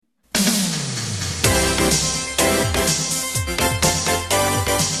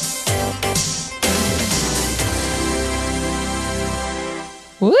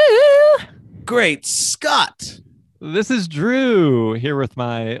Great Scott! This is Drew here with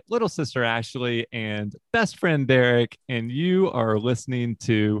my little sister Ashley and best friend Derek, and you are listening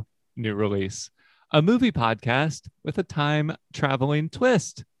to New Release, a movie podcast with a time traveling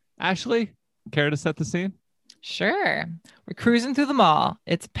twist. Ashley, care to set the scene? Sure. We're cruising through the mall.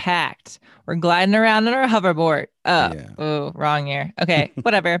 It's packed. We're gliding around on our hoverboard. Oh, wrong year. Okay,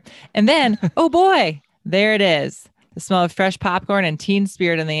 whatever. And then, oh boy, there it is. The smell of fresh popcorn and teen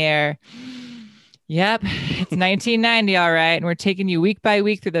spirit in the air. Yep, it's 1990, all right. And we're taking you week by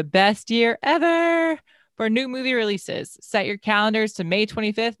week through the best year ever for new movie releases. Set your calendars to May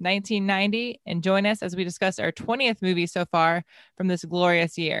 25th, 1990, and join us as we discuss our 20th movie so far from this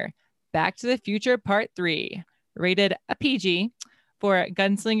glorious year. Back to the Future Part 3, rated a PG for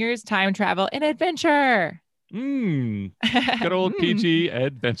gunslingers, time travel, and adventure. Good old PG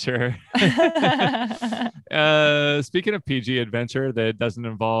adventure. Speaking of PG adventure that doesn't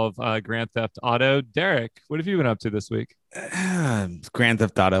involve Grand Theft Auto, Derek, what have you been up to this week? Grand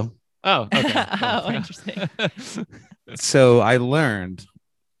Theft Auto. Oh, okay. Oh, interesting. So I learned,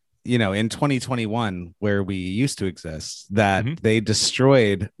 in 2021, where we used to exist, that they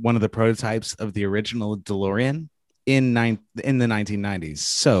destroyed one of the prototypes of the original DeLorean in the 1990s.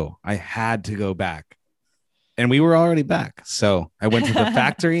 So I had to go back. And we were already back. So I went to the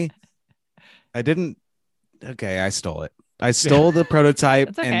factory. I stole it. I stole the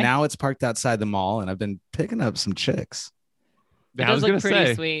prototype, and now it's parked outside the mall, and I've been picking up some chicks. It does look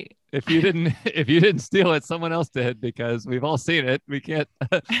pretty sweet. If you didn't steal it, someone else did, because we've all seen it. We can't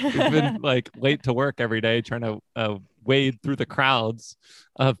we've been late to work every day trying to wade through the crowds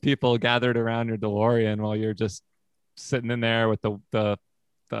of people gathered around your DeLorean while you're just sitting in there with the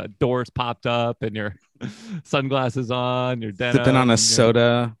doors popped up and your sunglasses on, your denim, sipping on a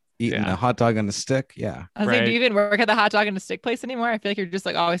soda, eating a hot dog on a stick. Yeah. I was like, do you even work at the hot dog and a stick place anymore? I feel like you're just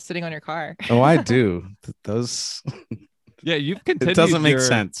always sitting on your car. Oh, I do. Those. Yeah, you've continued. It doesn't make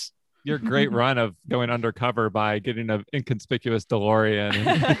sense. Your great run of going undercover by getting an inconspicuous DeLorean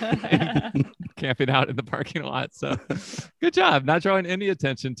and camping out in the parking lot. So good job. Not drawing any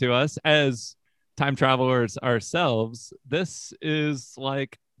attention to us as time travelers ourselves. This is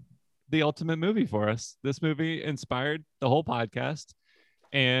like the ultimate movie for us. This movie inspired the whole podcast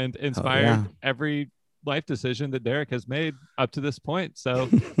and inspired every life decision that Derek has made up to this point. So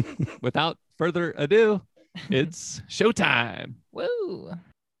without further ado, it's showtime. Woo.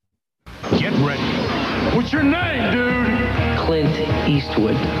 Get ready. What's your name, dude? Clint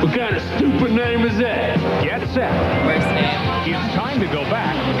Eastwood. What kind of stupid name is that? Get set. Worst name. It's time to go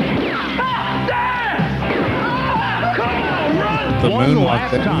back. Come on, run! The One moonwalk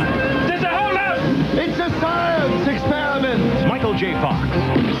last thing. time. There's a hold up! It's a science experiment! Michael J. Fox.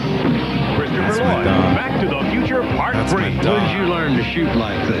 Christopher Lloyd. Back to the Future Part 3. When did you learn to shoot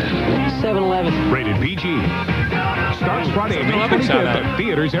like that? 7-Eleven. Rated PG. Starts Friday, May 25th at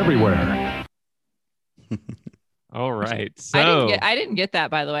theaters everywhere. All right. So I didn't get that,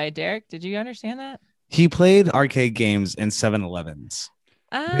 by the way. Derek, did you understand that? He played arcade games in 7-Elevens.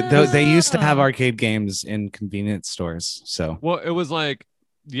 They used to have arcade games in convenience stores. So, well, it was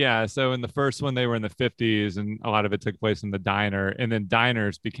so in the first one, they were in the 50s, and a lot of it took place in the diner, and then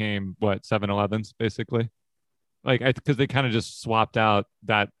diners became 7-Elevens, basically. Because they kind of just swapped out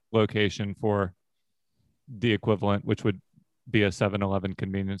that location for the equivalent, which would be a 7-Eleven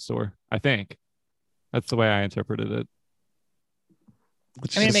convenience store. I think that's the way I interpreted it.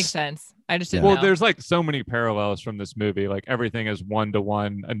 It makes sense. I just didn't know. There's so many parallels from this movie. Everything is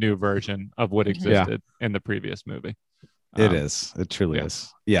 1-to-1, a new version of what existed in the previous movie. It is. It truly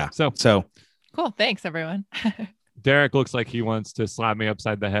is. Yeah. So cool. Thanks, everyone. Derek looks like he wants to slap me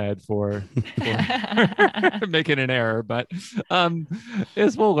upside the head for making an error, but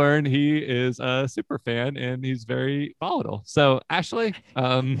as we'll learn, he is a super fan and he's very volatile. So Ashley,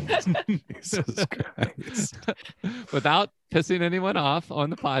 Jesus Christ. Without pissing anyone off on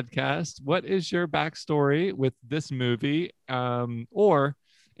the podcast, what is your backstory with this movie, or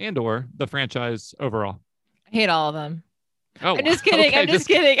the franchise overall? I hate all of them. Oh, I'm just kidding. Okay, I'm just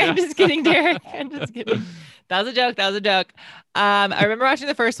kidding, Derek. I'm just kidding. That was a joke. I remember watching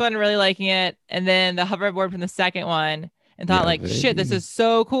the first one and really liking it, and then the hoverboard from the second one, and thought shit, this is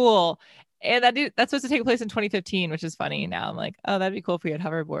so cool. And that's supposed to take place in 2015, which is funny. Now I'm like, oh, that'd be cool if we had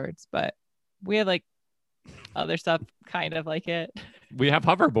hoverboards, but we have other stuff kind of like it. We have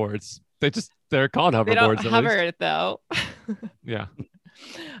hoverboards. They're called hoverboards. They don't hover least. it though. Yeah.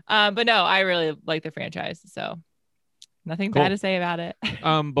 But no, I really like the franchise, so nothing bad to say about it.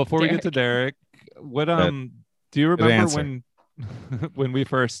 Before we get to Derek, what do you remember when we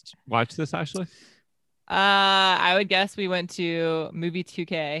first watched this, Ashley? I would guess we went to Movie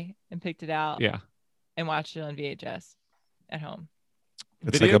 2K and picked it out. Yeah. And watched it on VHS at home.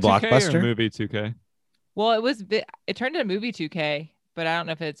 It's Video like a 2K Blockbuster or Movie 2K. Well, it turned into Movie 2K, but I don't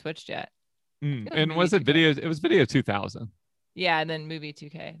know if it switched yet. And was it 2K. video? It was Video 2000. Yeah, and then Movie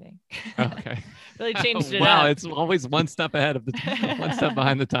 2K, I think. Okay. Really changed it wow, up. it's always one step ahead of one step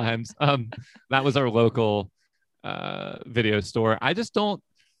behind the times. That was our local video store. I just don't.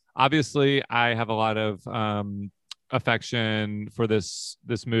 Obviously, I have a lot of affection for this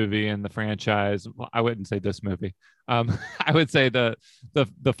movie and the franchise. Well, I wouldn't say this movie. I would say the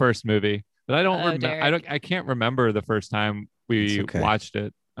first movie, but I don't. I can't remember the first time we watched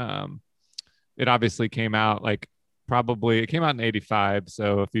it. It obviously came out like. Probably it came out in 85,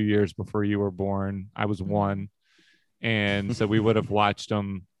 so a few years before you were born. I was 1, and so we would have watched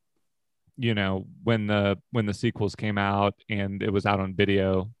them, you know, when the sequels came out and it was out on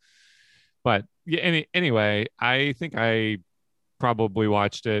video. But yeah, anyway, I think I probably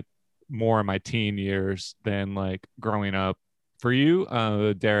watched it more in my teen years than like growing up. For you,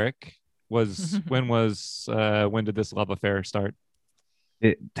 Derek, when did this love affair start?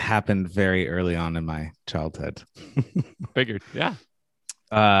 It happened very early on in my childhood. Figured, yeah.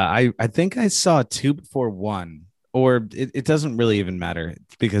 I think I saw 2 before 1, or it doesn't really even matter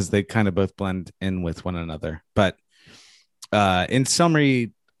because they kind of both blend in with one another. But in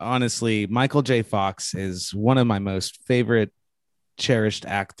summary, honestly, Michael J. Fox is one of my most favorite, cherished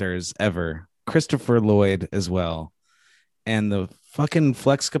actors ever. Christopher Lloyd as well. And the fucking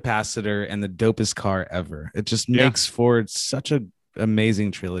flex capacitor and the dopest car ever. It just makes for such a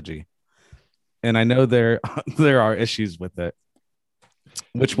amazing trilogy, and I know there are issues with it,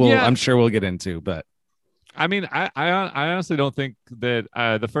 which I'm sure we'll get into. But I mean, I honestly don't think that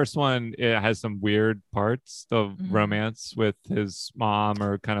the first one, it has some weird parts of romance with his mom,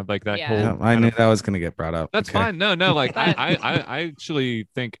 or kind of like that whole. I knew that was going to get brought up. That's fine. No, like I actually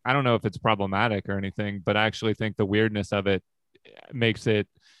think, I don't know if it's problematic or anything, but I actually think the weirdness of it makes it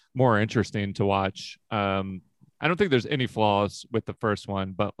more interesting to watch. I don't think there's any flaws with the first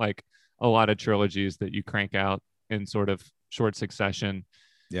one, but like a lot of trilogies that you crank out in sort of short succession,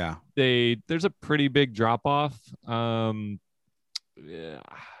 there's a pretty big drop off. I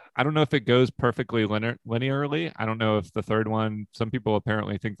don't know if it goes perfectly linearly. I don't know if the third one, some people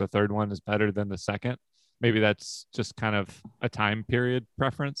apparently think the third one is better than the second. Maybe that's just kind of a time period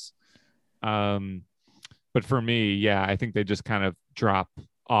preference. But for me, I think they just kind of drop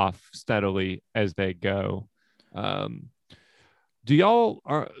off steadily as they go. Do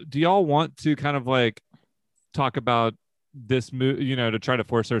y'all want to kind of like talk about this movie, you know, to try to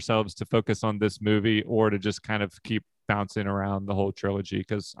force ourselves to focus on this movie, or to just kind of keep bouncing around the whole trilogy?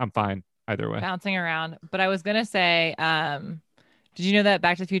 Because I'm fine either way. Bouncing around. But I was gonna say, did you know that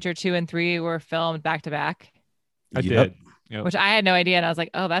Back to the Future 2 and 3 were filmed back to back? I did. Yep. Which I had no idea, and I was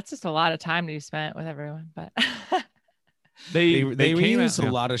like, oh, that's just a lot of time to be spent with everyone. But they reused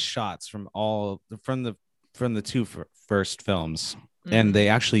a lot of shots from the 2 first films, and they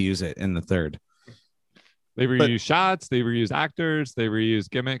actually use it in the third. They reuse shots, they reuse actors, they reuse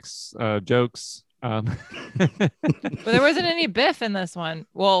gimmicks, jokes. But there wasn't any Biff in this one.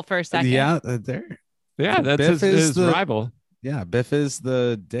 Well, for a second. That's Biff his rival. Yeah, Biff is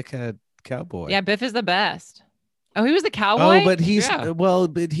the dickhead cowboy. Yeah, Biff is the best. Oh, he was the cowboy? Oh, but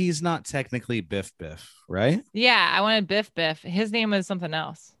but he's not technically Biff, right? Yeah, I wanted Biff. His name was something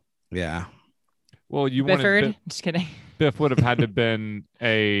else. Yeah. Well, you Bifford. wanted Just kidding. Biff would have had to have been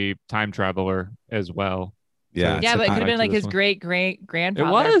a time traveler as well. Yeah. Yeah, but it could have been like his great grandfather. It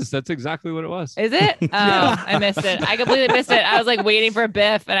was. That's exactly what it was. Is it? Oh, I missed it. I completely missed it. I was like waiting for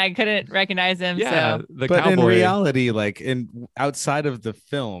Biff and I couldn't recognize him. Yeah. So. But cowboy. In reality, like outside of the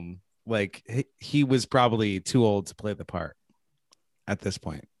film, like he was probably too old to play the part at this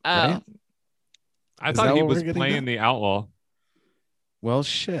point. Oh. Right? I thought he was playing the outlaw. Well,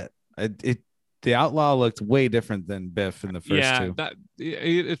 shit. The outlaw looked way different than Biff in the first two.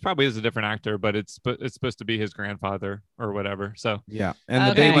 It probably is a different actor, but it's supposed to be his grandfather or whatever. So yeah, and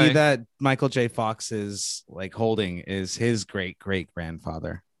the baby that Michael J. Fox is like holding is his great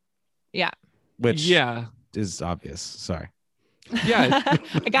grandfather. Yeah, which is obvious. Sorry. Yeah,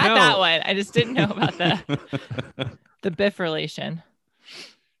 I got that one. I just didn't know about the Biff relation.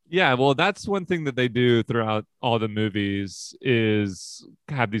 Yeah, well, that's one thing that they do throughout all the movies is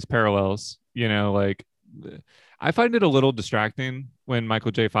have these parallels. You know, like I find it a little distracting when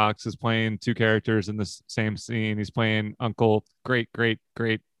Michael J. Fox is playing two characters in the same scene. He's playing great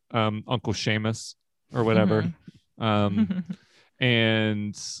Uncle Seamus or whatever.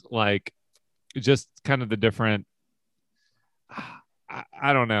 And like just kind of the different.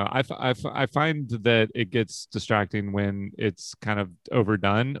 I don't know. I find that it gets distracting when it's kind of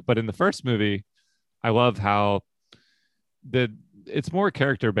overdone. But in the first movie, I love how it's more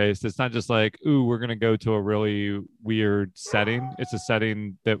character based. It's not just like, ooh, we're gonna go to a really weird setting. It's a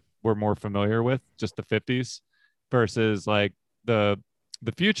setting that we're more familiar with, just the 50s, versus like the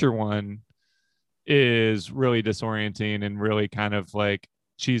future one is really disorienting and really kind of like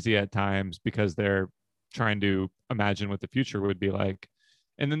cheesy at times because they're trying to imagine what the future would be like.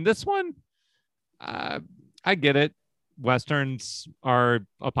 And then this one, I get it. Westerns are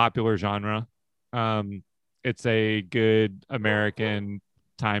a popular genre. It's a good American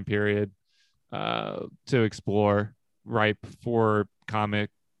time period to explore, ripe for comic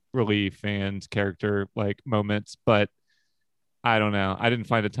relief and character like moments. But I don't know. I didn't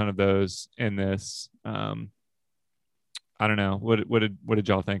find a ton of those in this. I don't know. What did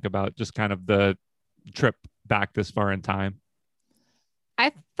y'all think about just kind of the trip back this far in time?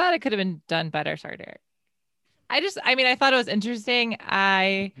 I thought it could have been done better. Sorry, Derek. I thought it was interesting.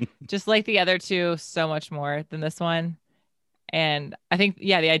 I just like the other two so much more than this one. And I think,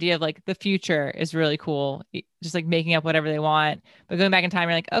 the idea of like the future is really cool. Just like making up whatever they want. But going back in time,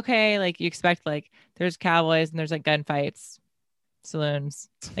 you're like, okay, like you expect like there's cowboys and there's like gunfights, saloons.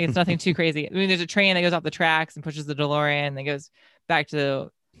 Like it's nothing too crazy. I mean, there's a train that goes off the tracks and pushes the DeLorean that goes back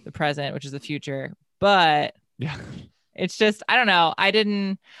to the present, which is the future. But yeah, it's just, I don't know.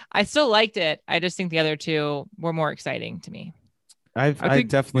 I still liked it. I just think the other two were more exciting to me. I think,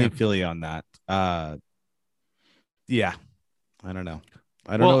 definitely feel you on that. Yeah. I don't know.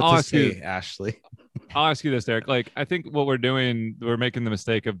 I don't know what to say, Ashley. I'll ask you this, Derek. Like, I think what we're doing, we're making the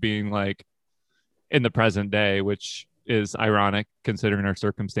mistake of being like in the present day, which is ironic considering our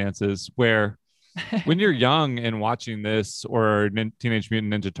circumstances, where when you're young and watching this or Teenage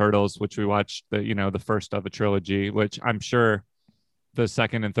Mutant Ninja Turtles, which we watched the first of a trilogy, which I'm sure the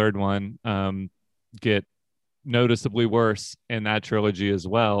second and third one get noticeably worse in that trilogy as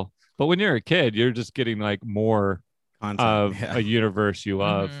well. But when you're a kid, you're just getting like more content, of a universe you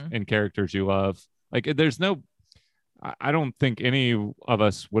love and characters you love. Like I don't think any of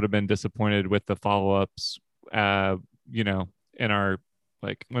us would have been disappointed with the follow-ups, in our,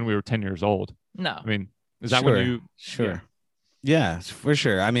 like when we were 10 years old. No. I mean, is that when you... Sure. Yeah, for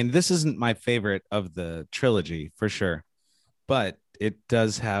sure. I mean, this isn't my favorite of the trilogy, for sure. But it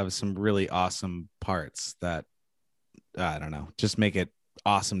does have some really awesome parts that, I don't know, just make it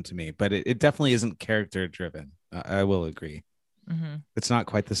awesome to me. But it definitely isn't character driven. I will agree. Mm-hmm. It's not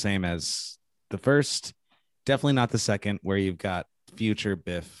quite the same as the first. Definitely not the second, where you've got future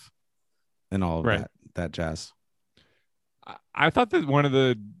Biff and all of that jazz. I thought that one of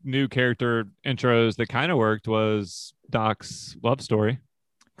the new character intros that kind of worked was Doc's love story.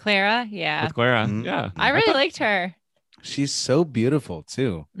 Clara, yeah. With Clara, yeah. I really liked her. She's so beautiful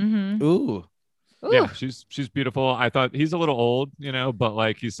too. Mm-hmm. Ooh. Yeah, she's beautiful. I thought he's a little old, but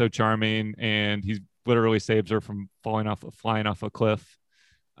like he's so charming, and he literally saves her from flying off a cliff.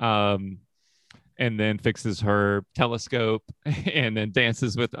 And then fixes her telescope and then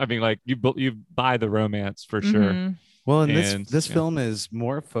dances with, I mean, like you buy the romance for sure. Well, and this film is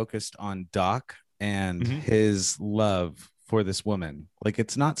more focused on Doc and his love for this woman. Like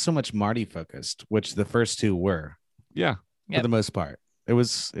it's not so much Marty focused, which the first two were. Yeah. For the most part. It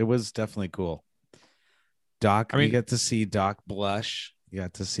was definitely cool. Doc, you get to see Doc blush. You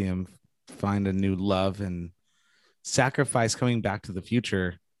got to see him find a new love and sacrifice coming back to the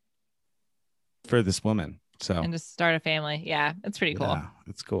future for this woman. And just start a family. Yeah, it's pretty cool. Yeah,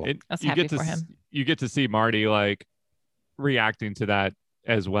 it's cool. I was happy for him. You get to see Marty like reacting to that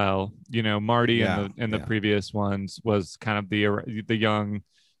as well. Marty in the previous ones was kind of the young,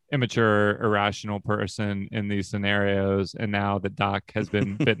 immature, irrational person in these scenarios, and now that Doc has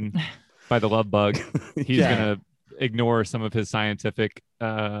been bitten by the love bug, he's gonna ignore some of his scientific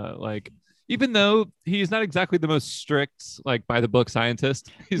even though he's not exactly the most strict, like by the book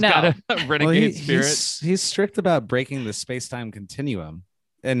scientist, he's got a renegade spirit. He's strict about breaking the space-time continuum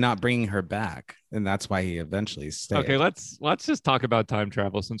and not bringing her back, and that's why he eventually stayed. Okay, let's just talk about time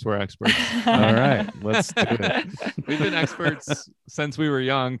travel since we're experts. All right, let's do it. We've been experts since we were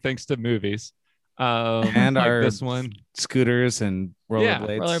young, thanks to movies, and like our this one, scooters and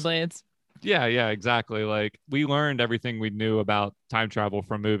rollerblades. Yeah, exactly. Like we learned everything we knew about time travel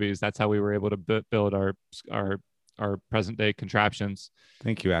from movies. That's how we were able to build our present day contraptions.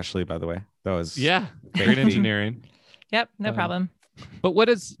 Thank you, Ashley, by the way. That was great engineering. Yep, no problem. But what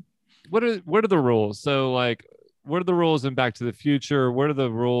are the rules? So like, what are the rules in Back to the Future? What are the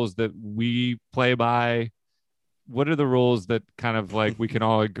rules that we play by what are the rules that kind of like we can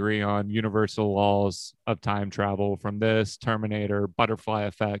all agree on, universal laws of time travel from this, Terminator, butterfly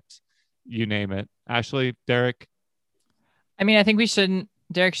effect, you name it. Ashley, Derek? I mean, I think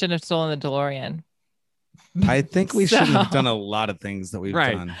Derek shouldn't have stolen the DeLorean. I think we shouldn't have done a lot of things that we've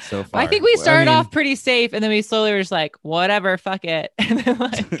done so far. I think we started off pretty safe, and then we slowly were just like, whatever, fuck it. And then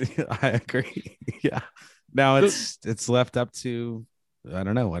I agree. Yeah. Now it's left up to, I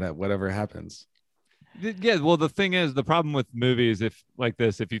don't know, whatever happens. Yeah, well, the thing is, the problem with movies, if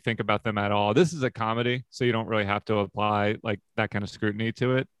you think about them at all, this is a comedy, so you don't really have to apply like that kind of scrutiny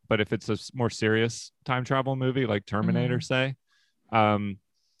to it. But if it's a more serious time travel movie, like Terminator, say, and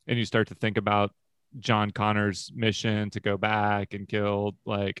you start to think about John Connor's mission to go back and kill,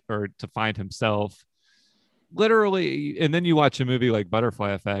 or to find himself, literally, and then you watch a movie like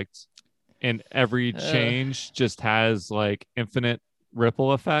Butterfly Effect, and every change just has like infinite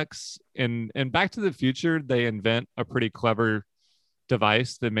ripple effects. And Back to the Future, they invent a pretty clever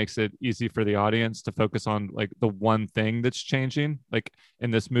device that makes it easy for the audience to focus on like the one thing that's changing. Like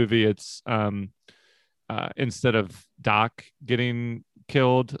in this movie, it's instead of Doc getting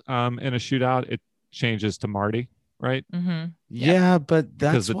killed in a shootout, it changes to Marty, right? Yeah, but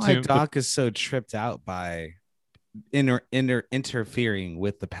that's why Doc is so tripped out by interfering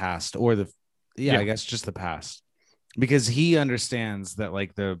with the past, or I guess just the past, because he understands that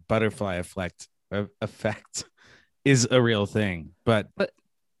like the butterfly effect is a real thing. But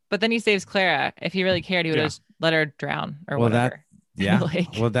then he saves Clara. If he really cared, he would have just let her drown or whatever.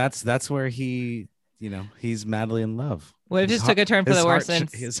 Well, that's where he, he's madly in love. What if it just took a turn for the worse?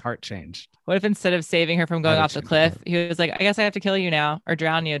 His heart changed. What if instead of saving her from going off the cliff, he was like, I guess I have to kill you now or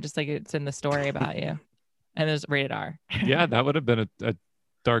drown you, just like it's in the story about you. And it was rated R. Yeah, that would have been a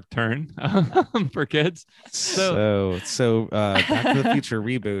dark turn for kids. So Back to the Future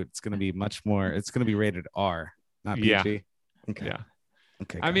reboot, it's going to be much more. It's going to be rated R, not PG. Yeah. Okay. Yeah.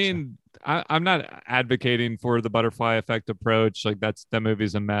 Okay. I mean, I'm not advocating for the butterfly effect approach. Like that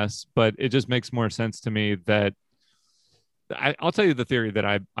movie's a mess, but it just makes more sense to me that I'll tell you the theory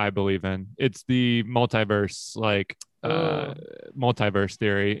that I believe in. It's the multiverse, multiverse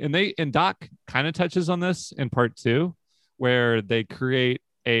theory. And Doc kind of touches on this in part 2, where they create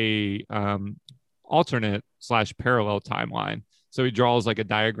a alternate / parallel timeline. So he draws like a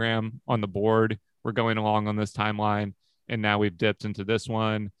diagram on the board. We're going along on this timeline, and now we've dipped into this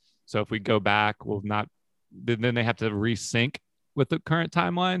one. So if we go back, then they have to resync with the current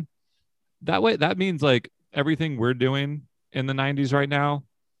timeline. That way, that means like everything we're doing in the 90s right now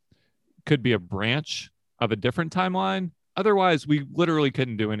could be a branch of a different timeline. Otherwise, we literally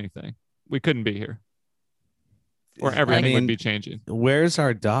couldn't do anything. We couldn't be here. Or everything would be changing. Where's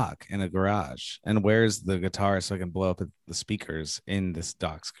our Doc in a garage? And where's the guitar so I can blow up the speakers in this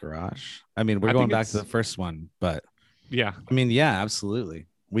Doc's garage? I mean, we're going back to the first one, but yeah. I mean, yeah, absolutely.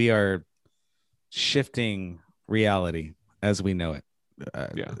 We are shifting reality as we know it.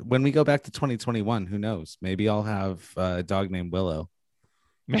 When we go back to 2021, who knows? Maybe I'll have a dog named Willow.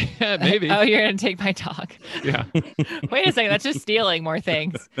 Maybe. Oh, you're gonna take my dog. Yeah. Wait a second, that's just stealing more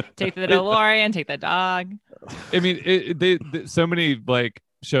things. Take the DeLorean, take the dog. I mean, they so many like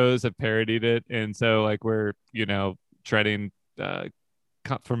shows have parodied it, and so like we're treading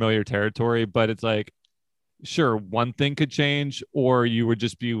familiar territory, but it's like, sure, one thing could change, or you would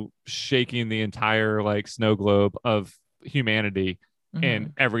just be shaking the entire like snow globe of humanity.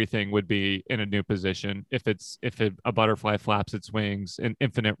 And everything would be in a new position if a butterfly flaps its wings and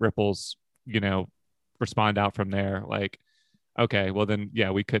infinite ripples, respond out from there. Like, okay, well then,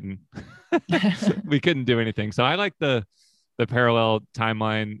 yeah, we couldn't do anything. So I like the parallel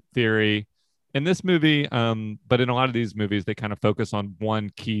timeline theory in this movie. But in a lot of these movies, they kind of focus on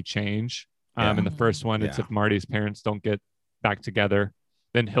one key change. In the first one, it's if Marty's parents don't get back together,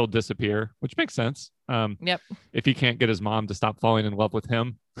 then he'll disappear, which makes sense. Yep. If he can't get his mom to stop falling in love with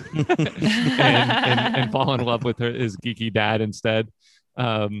him and fall in love with his geeky dad instead.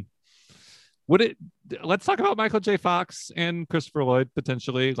 Let's talk about Michael J. Fox and Christopher Lloyd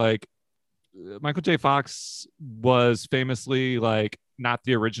potentially. Like Michael J. Fox was famously like not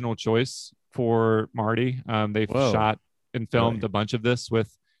the original choice for Marty. They shot and filmed a bunch of this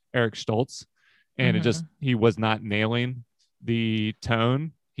with Eric Stoltz, and he was not nailing the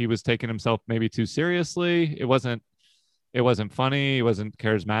tone. He was taking himself maybe too seriously. It wasn't funny. It wasn't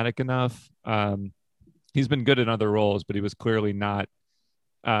charismatic enough. He's been good in other roles, but he was clearly not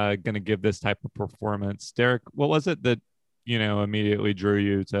going to give this type of performance. Derek, what was it that immediately drew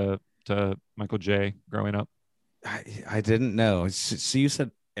you to Michael J. growing up? I didn't know. So you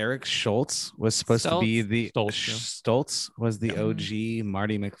said Eric Stoltz was supposed to be the Stoltz was the OG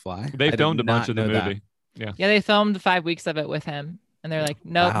Marty McFly. They filmed a bunch of the movie. Yeah. Yeah, they filmed 5 weeks of it with him. And they're like,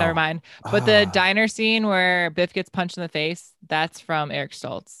 nope, Wow. never mind. But the diner scene where Biff gets punched in the face, that's from Eric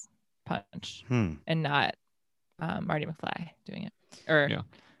Stoltz punch and not Marty McFly doing it.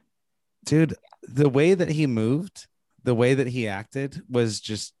 Dude, the way that he moved, the way that he acted was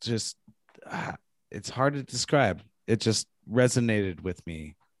just it's hard to describe. It just resonated with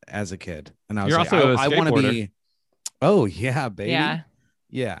me as a kid. And I was I want to be. Oh yeah, baby.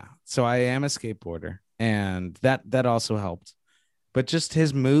 Yeah. So I am a skateboarder, and that also helped. But just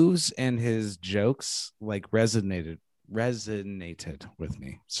his moves and his jokes like resonated with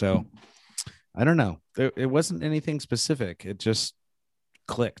me. So I don't know. It wasn't anything specific. It just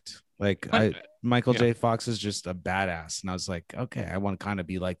clicked. Like Michael J. Fox is just a badass, and I was like, okay, I want to kind of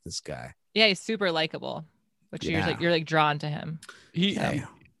be like this guy. Yeah, he's super likable, which you're like drawn to him. He's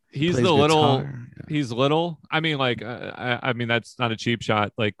the little. He's little. I mean, like, I mean, that's not a cheap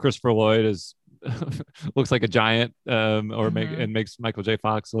shot. Like Christopher Lloyd is looks like a giant, and makes Michael J.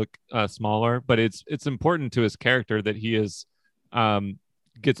 Fox look smaller. But it's important to his character that he is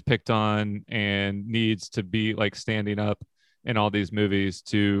gets picked on and needs to be like standing up in all these movies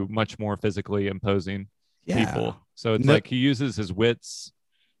to much more physically imposing people. So it's like he uses his wits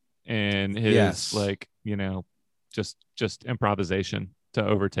and his like, you know, just improvisation to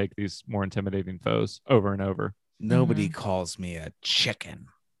overtake these more intimidating foes over and over. Nobody calls me a chicken.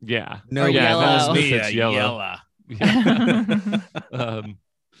 Yeah. Nobody calls me a yellow.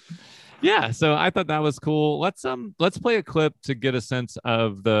 Yeah, so I thought that was cool. Let's play a clip to get a sense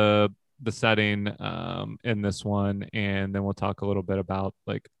of the setting in this one, and then we'll talk a little bit about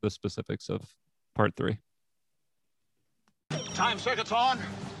like the specifics of part 3. Time circuit's on.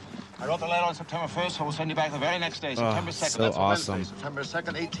 I wrote the letter on September 1st, so we'll send you back the very next day, September 2nd. So That's awesome. Wednesday, September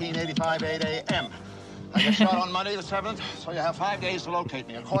 2nd, 1885, 8 a.m. I get shot on Monday the 7th, so you have 5 days to locate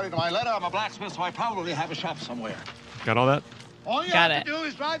me. According to my letter, I'm a blacksmith, so I probably have a shop somewhere. Got all that? All you Got have it. to do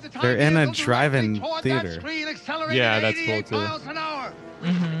is drive the time They're in a vehicle drive-in directly toward theater. that screen, accelerating Yeah, at that's cool, 88 too. miles an hour.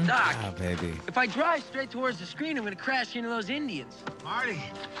 Doc, Ah, baby. if I drive straight towards the screen, I'm going to crash into those Indians. Marty,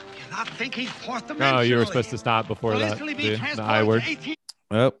 you're not thinking fourth dimensionally. Oh, you were supposed to stop before that. The I word.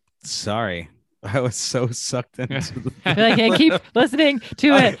 Oh, sorry. I was so sucked into the I feel like I keep listening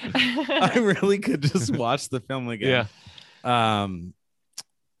to it. I really could just watch the film again. Yeah.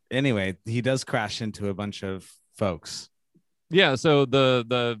 Anyway, he does crash into a bunch of folks. Yeah, so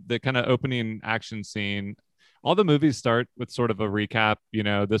the kind of opening action scene, all the movies start with sort of a recap. You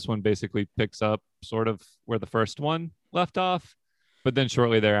know, this one basically picks up sort of where the first one left off, but then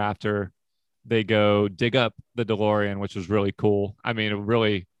shortly thereafter, they go dig up the DeLorean, which was really cool. I mean,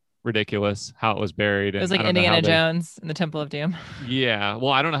 really ridiculous how it was buried. It was like Indiana Jones in the Temple of Doom. Yeah,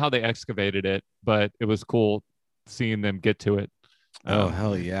 well, I don't know how they excavated it, but it was cool seeing them get to it. Oh,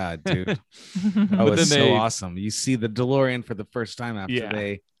 hell yeah, dude. That was so awesome. You see the DeLorean for the first time after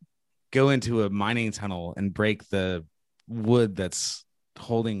they go into a mining tunnel and break the wood that's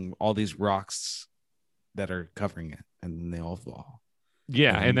holding all these rocks that are covering it, and then they all fall.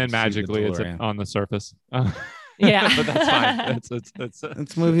 Yeah, and then magically it's on the surface. Yeah, but that's fine. That's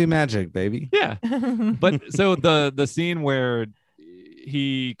it's movie magic, baby. Yeah, but so the scene where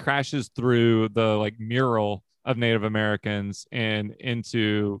he crashes through the like mural of Native Americans and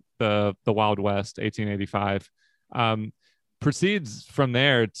into the Wild West, 1885, proceeds from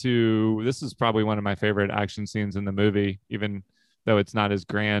there to, this is probably one of my favorite action scenes in the movie, even though it's not as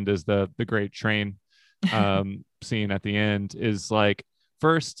grand as the great train scene at the end. Is like,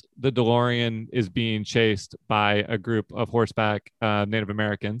 first, the DeLorean is being chased by a group of horseback Native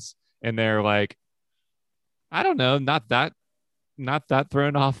Americans, and they're like, I don't know, not that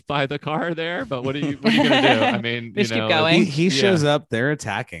thrown off by the car there, but what are you gonna do? I mean, just keep going. He shows up, they're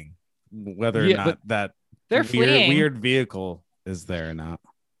attacking, whether or not that they're weird vehicle is there or not.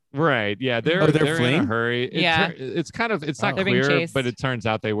 Right. Yeah. They're fleeing? in a hurry. It's not clear, but it turns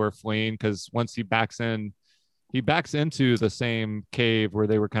out they were fleeing because once he backs into the same cave where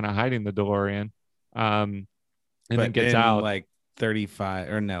they were kind of hiding the DeLorean, and then gets out like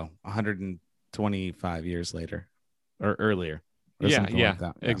 125 years later or earlier.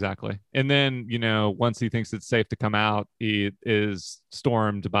 Yeah, exactly. And then, you know, once he thinks it's safe to come out, he is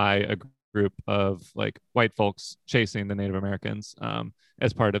stormed by a group of like white folks chasing the Native Americans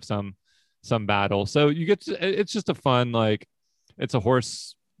as part of some battle. So you get to, it's just a fun, like, it's a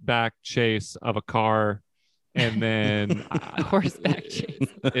horseback chase of a car, and then horseback chase.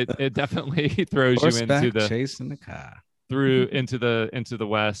 It definitely throws horseback you into the chase in the car through into the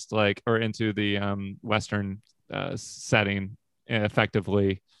West, like, or into the Western setting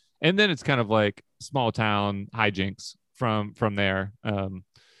effectively, and then it's kind of like small town hijinks from there, and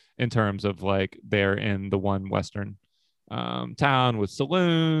in terms of like they're in the one Western town with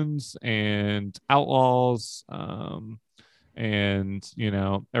saloons and outlaws, and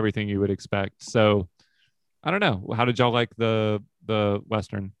everything you would expect. So I don't know. How did y'all like the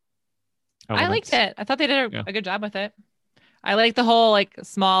Western elements? I liked it. I thought they did a good job with it. I like the whole like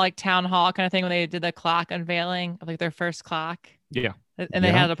small like town hall kind of thing when they did the clock unveiling of like their first clock. Yeah. And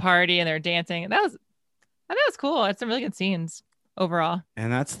they had a party and they were dancing. And I think that was cool. It's some really good scenes overall.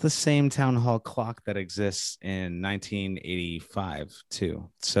 And that's the same town hall clock that exists in 1985 too.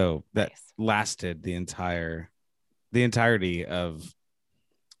 So that lasted the entirety of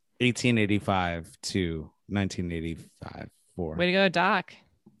 1885 to 1985. Way to go, Doc.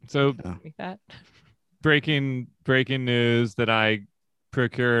 So like that. Breaking news that I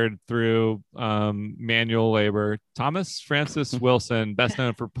procured through manual labor. Thomas Francis Wilson, best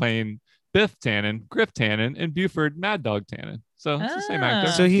known for playing Biff Tannen, Griff Tannen, and Buford Mad Dog Tannen. So it's the same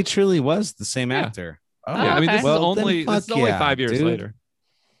actor. So he truly was the same actor. Oh, yeah. I mean, this is only 5 years later.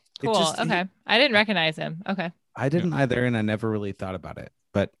 Cool. Okay. I didn't recognize him. Okay. I didn't either, and I never really thought about it.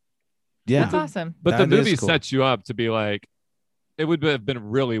 But yeah. That's awesome. But the movie sets you up to be like, it would have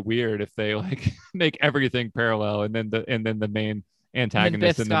been really weird if they like make everything parallel and then the main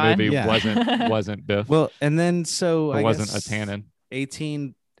antagonist in the movie wasn't Biff. Well, and then so I wasn't guess a Tannen.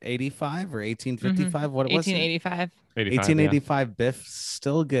 1885 or 1855? What was it? 1885. 1885. Biff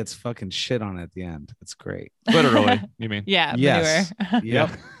still gets fucking shit on at the end. It's great. Literally, you mean? Yeah. Yes. Manure.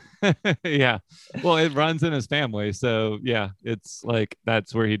 Yep. Yeah. Well, it runs in his family, so yeah, it's like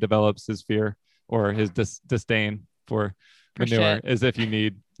that's where he develops his fear or his disdain for manure, as if you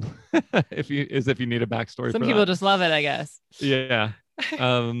need a backstory. Some people just love it, I guess. Yeah.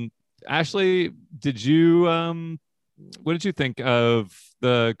 Ashley, did you what did you think of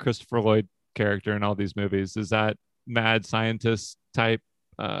the Christopher Lloyd character in all these movies? Is that mad scientist type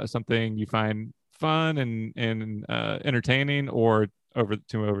something you find fun and entertaining, or over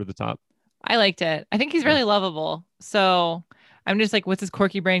the top? I liked it. I think he's really lovable. So I'm just like, what's his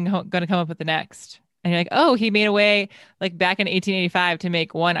quirky brain going to come up with the next? And you're like, oh, he made a way like back in 1885 to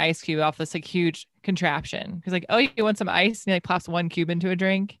make one ice cube off this like huge contraption. He's like, oh, you want some ice? And he like pops one cube into a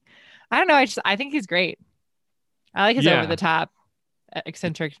drink. I don't know. I think he's great. I like his over the top,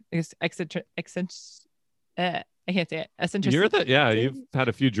 eccentric. I can't say it. Eccentric. You've had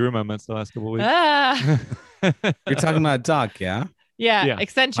a few Drew moments the last couple of weeks. You're talking about Doc, yeah? Yeah.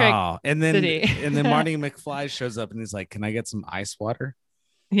 Eccentric. Oh, and then Marty McFly shows up and he's like, "Can I get some ice water?"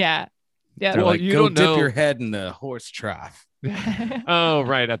 Yeah. Yeah. They're like, go dip your head in the horse trough. Oh,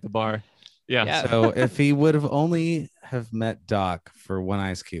 right, at the bar. Yeah. So if he would have only have met Doc for one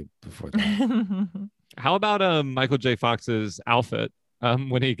ice cube before that. How about Michael J. Fox's outfit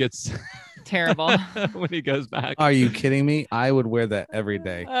when he gets terrible when he goes back? Are you kidding me? I would wear that every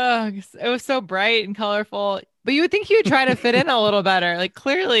day. Oh, it was so bright and colorful. But you would think he would try to fit in a little better. Like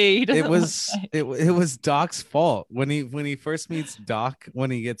clearly he doesn't. It was Doc's fault when he first meets Doc, when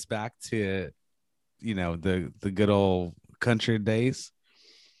he gets back to the good old country days.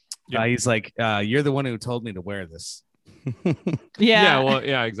 Yeah. He's like, you're the one who told me to wear this. Well,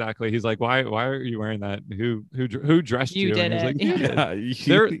 exactly. He's like, why are you wearing that? Who dressed you? You did it. Like,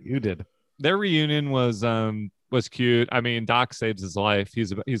 you did. Their reunion was cute. I mean, Doc saves his life.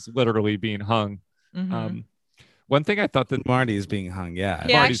 He's literally being hung. Mm-hmm. One thing I thought that Marty is being hung. Yeah.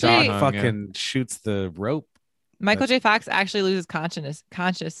 Marty's actually, hung, fucking shoots the rope. Michael J. Fox actually loses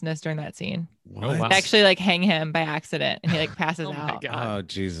consciousness during that scene. What? Wow. They actually like hang him by accident and he like passes out. Oh,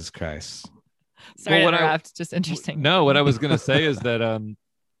 Jesus Christ. Sorry to interrupt. Just interesting. No, what I was going to say is that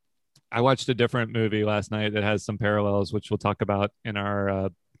I watched a different movie last night that has some parallels, which we'll talk about in our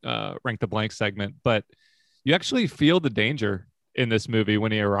Rank the Blank segment. But you actually feel the danger in this movie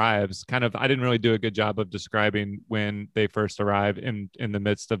when he arrives. Kind of, I didn't really do a good job of describing when they first arrive in the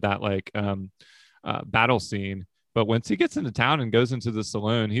midst of that like battle scene. But once he gets into town and goes into the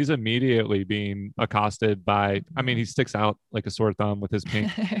saloon, he's immediately being accosted by, I mean, he sticks out like a sore thumb with his pink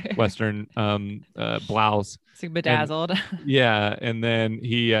Western blouse. It's like bedazzled. And then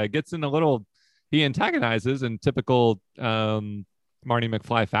he gets in he antagonizes in typical Marty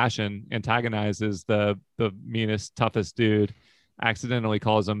McFly fashion, antagonizes the meanest, toughest dude, accidentally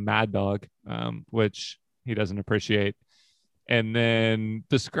calls him Mad Dog, which he doesn't appreciate. And then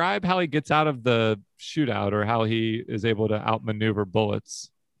describe how he gets out of the shootout or how he is able to outmaneuver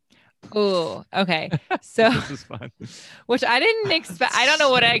bullets. Oh, okay. So this is fun. Which I didn't expect. I don't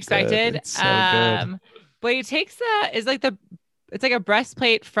know what I expected. It's so good. But he takes it's like a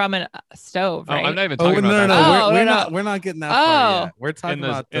breastplate from a stove, right? Oh, I'm not even talking about that. No. We're not getting that far yet. We're talking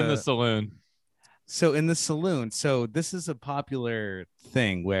about in the saloon. So in the saloon, so this is a popular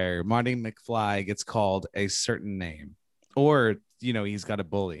thing where Marty McFly gets called a certain name, or he's got a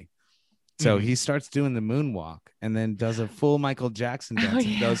bully. So he starts doing the moonwalk and then does a full Michael Jackson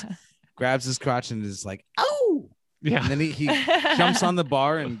dance and grabs his crotch and is like, "Oh!" Yeah. And then he jumps on the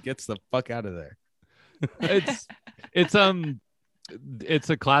bar and gets the fuck out of there. It's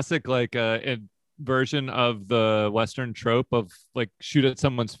a classic version of the Western trope of like shoot at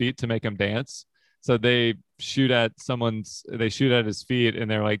someone's feet to make him dance. So they shoot at his feet and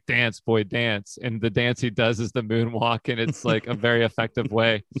they're like, "Dance, boy, dance." And the dance he does is the moonwalk. And it's like a very effective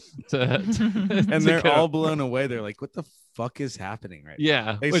way and they're all blown away. They're like, "What the fuck is happening right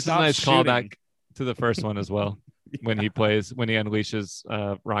now?" Which is a nice callback to the first one as well. When he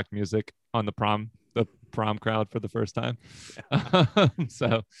unleashes rock music on the prom crowd for the first time.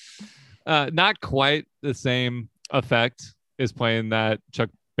 So not quite the same effect as playing that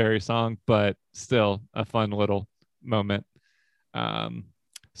Chuck Berry song, but still a fun little moment.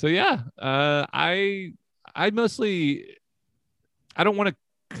 So yeah, I don't want to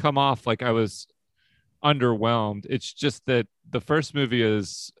come off like I was underwhelmed. It's just that the first movie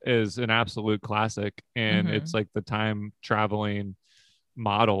is an absolute classic, and it's like the time traveling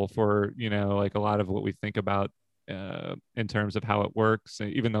model for like a lot of what we think about in terms of how it works.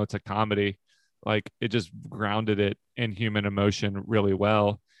 And even though it's a comedy, like it just grounded it in human emotion really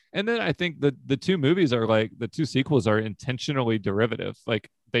well. And then I think the two movies are like the two sequels are intentionally derivative. Like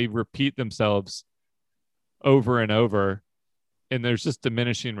they repeat themselves over and over, and there's just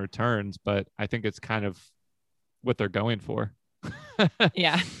diminishing returns, but I think it's kind of what they're going for.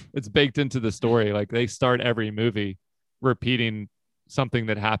 Yeah. It's baked into the story. Like they start every movie repeating something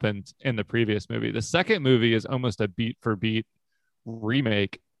that happened in the previous movie. The second movie is almost a beat for beat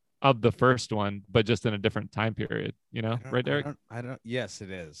remake of the first one, but just in a different time period, right, Derek? Yes, it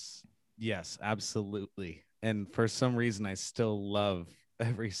is. Yes, absolutely. And for some reason, I still love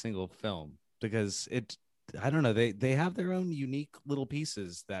every single film because I don't know, they have their own unique little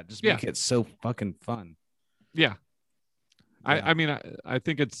pieces that just make it so fucking fun. Yeah. I mean, I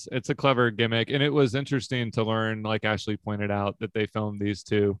think it's a clever gimmick, and it was interesting to learn, like Ashley pointed out, that they filmed these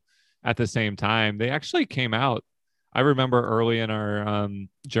two at the same time. They actually came out, I remember early in our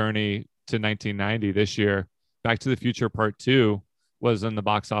journey to 1990 this year, Back to the Future Part 2 was in the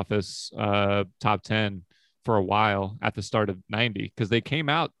box office top 10 for a while at the start of 90, because they came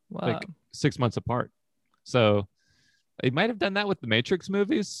out like 6 months apart. So they might have done that with the Matrix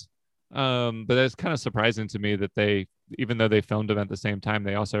movies. But it's kind of surprising to me that they, even though they filmed them at the same time,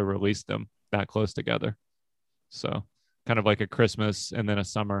 they also released them that close together. So kind of like a Christmas and then a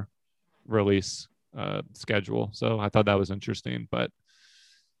summer release schedule. So I thought that was interesting, but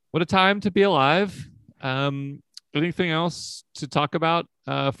what a time to be alive. Anything else to talk about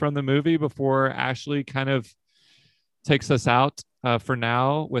from the movie before Ashley kind of takes us out for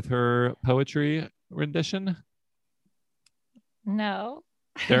now with her poetry rendition? No.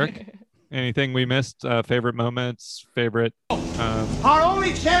 Derek, anything we missed? Favorite moments, favorite? Our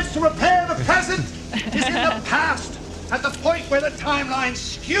only chance to repair the present is in the past, at the point where the timeline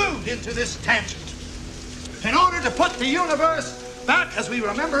skewed into this tangent. In order to put the universe back as we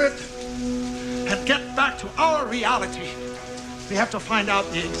remember it and get back to our reality, we have to find out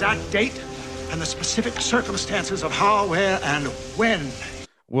the exact date and the specific circumstances of how, where, and when.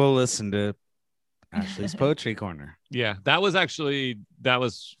 We'll listen to Ashley's Poetry Corner. Yeah, that was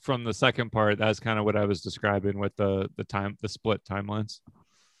from the second part. That's kind of what I was describing with the split timelines.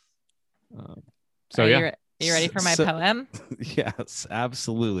 So are you ready for my poem? Yes,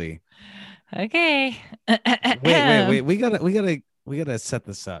 absolutely. Okay. Wait. We gotta set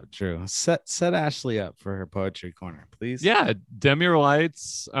this up, Drew. Set Ashley up for her Poetry Corner, please. Yeah, dim your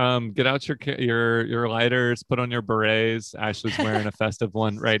lights. Get out your lighters. Put on your berets. Ashley's wearing a festive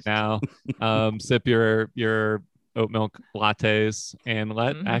one right now. Sip your oat milk lattes and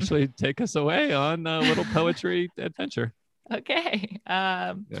let Ashley take us away on a little poetry adventure. Okay.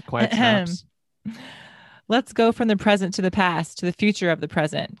 Quiet snaps. Let's go from the present to the past to the future of the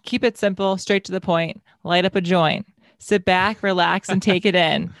present. Keep it simple, straight to the point. Light up a joint. Sit back, relax, and take it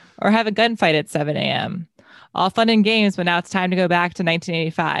in. Or have a gunfight at 7 a.m. All fun and games, but now it's time to go back to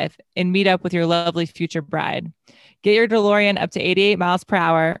 1985 and meet up with your lovely future bride. Get your DeLorean up to 88 miles per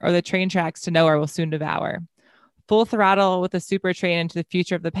hour, or the train tracks to nowhere will soon devour. Full throttle with a super train into the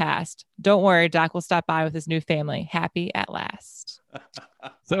future of the past. Don't worry, Doc will stop by with his new family. Happy at last.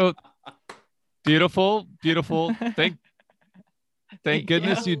 So beautiful. Thank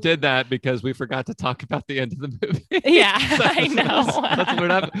goodness you did that, because we forgot to talk about the end of the movie. Yeah, I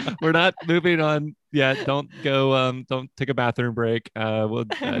know. We're not moving on yet. Don't go. Don't take a bathroom break.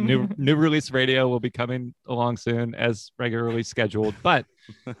 New release radio will be coming along soon as regularly scheduled. But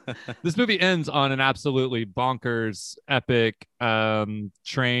this movie ends on an absolutely bonkers, epic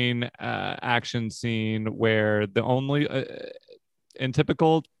train action scene where the only, in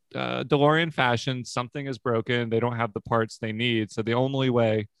typical DeLorean fashion, something is broken. They don't have the parts they need. So the only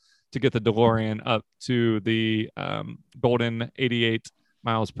way to get the DeLorean up to the golden 88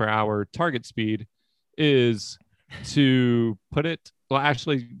 miles per hour target speed is to put it, well,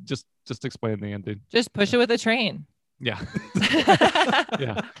 actually just explain the ending. Just push it with a train. Yeah.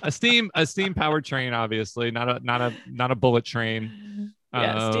 Yeah. A steam powered train, obviously, not a bullet train.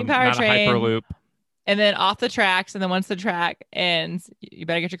 Yeah, steam powered train. A hyperloop. And then off the tracks, and then once the track ends, you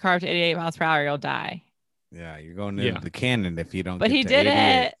better get your car up to 88 miles per hour, you'll die. Yeah, you're going into the cannon if you don't. But he did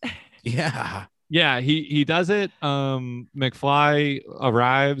 88. It. Yeah, he does it. McFly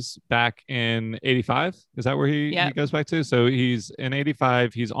arrives back in 85. Is that where he goes back to? So he's in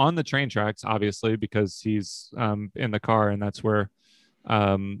 85. He's on the train tracks, obviously, because he's in the car, and that's where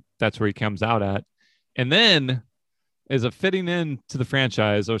he comes out at. And then, as a fitting in to the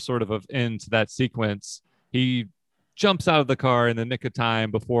franchise, or sort of into that sequence, he jumps out of the car in the nick of time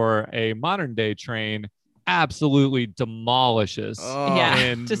before a modern day train absolutely demolishes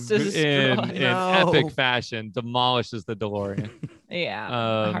in epic fashion, demolishes the DeLorean.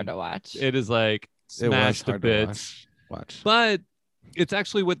 Hard to watch. It is like smashed to bits. Watch. But it's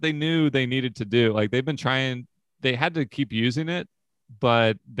actually what they knew they needed to do. Like, they had to keep using it,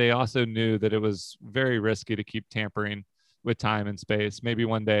 but they also knew that it was very risky to keep tampering with time and space. Maybe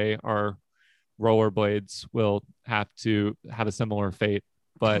one day our rollerblades will have to have a similar fate,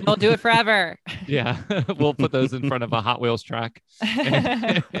 but we'll do it forever. Yeah, we'll put those in front of a Hot Wheels track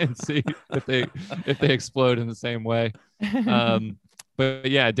and see if they explode in the same way.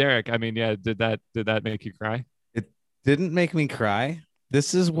 But yeah, Derek, I mean, yeah, did that make you cry? It didn't make me cry.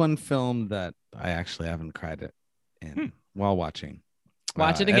 This is one film that I actually haven't cried in while watching.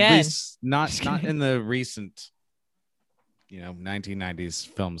 Watch it again. At least not in the recent, 1990s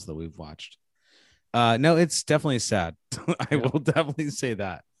films that we've watched. No, it's definitely sad. I will definitely say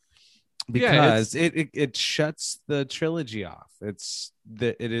that, because it shuts the trilogy off. It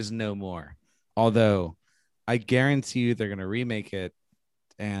is no more. Although I guarantee you they're going to remake it,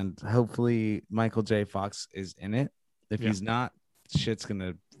 and hopefully Michael J. Fox is in it. If he's not, shit's going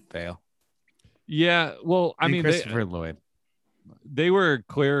to fail. Yeah, well, I mean, Christopher Lloyd. They were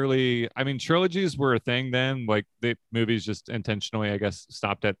clearly, I mean, trilogies were a thing then. Like, the movies just intentionally, I guess,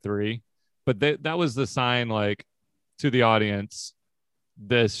 stopped at 3. But that was the sign, like, to the audience,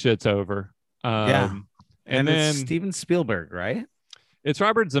 this shit's over. And then it's Steven Spielberg, right? It's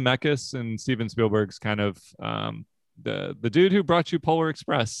Robert Zemeckis, and Steven Spielberg's kind of the dude who brought you Polar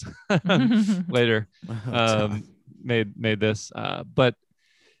Express later. Made this, but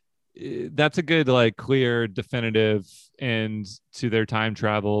that's a good, like, clear, definitive end to their time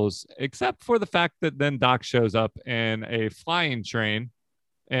travels, except for the fact that then Doc shows up in a flying train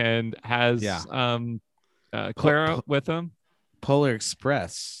and has Clara with him. Polar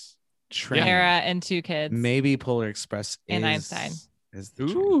Express train. Clara and 2 kids. Maybe Polar Express and Einstein.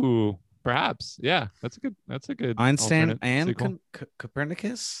 Ooh, perhaps. Yeah, that's a good Einstein and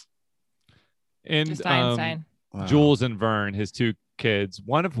Copernicus. And just Einstein. Wow. Jules and Vern, his 2 kids,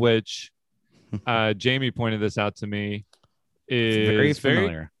 one of which Jamie pointed this out to me, is very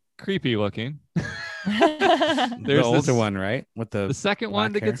familiar, creepy looking. There's the older one, right? With the second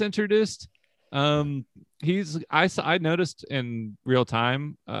one that gets introduced. I noticed in real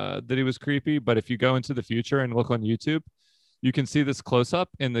time that he was creepy, but if you go into the future and look on YouTube, you can see this close up,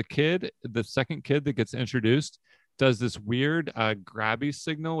 and the second kid that gets introduced does this weird grabby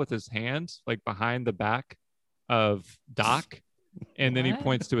signal with his hand, like behind the back of Doc. And then he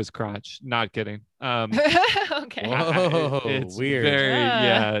points to his crotch. Not kidding. Okay. Whoa, it's weird.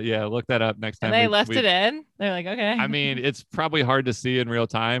 Yeah. Look that up next time. And they left it in. They're like, okay. I mean, it's probably hard to see in real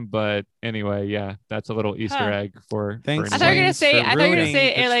time, but anyway, yeah, that's a little Easter egg for. Thanks. I thought you were gonna say it like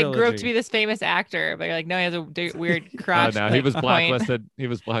trilogy. grew up to be this famous actor, but you're like, no, he has a weird crotch. No, he was blacklisted. He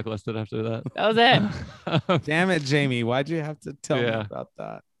was blacklisted after that. That was it. Damn it, Jamie! Why'd you have to tell me about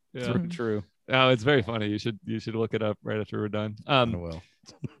that? Yeah. It's true. Oh, it's very funny. You should look it up right after we're done. I will.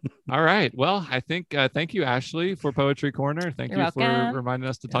 All right. Well, I think thank you, Ashley, for Poetry Corner. Thank you for reminding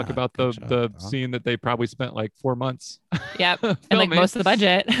us to talk about the scene that they probably spent like 4 months. Yep, and like most of the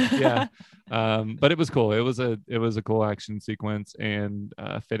budget. Yeah, but it was cool. It was a cool action sequence and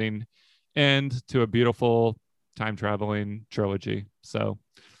fitting end to a beautiful time traveling trilogy. So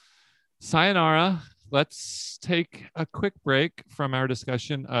sayonara. Let's take a quick break from our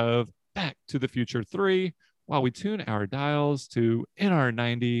discussion of Back to the Future 3 while we tune our dials to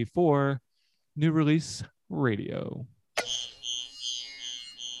NR90 New Release Radio.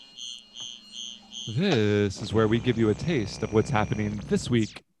 This is where we give you a taste of what's happening this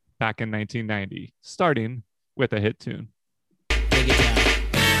week back in 1990, starting with a hit tune.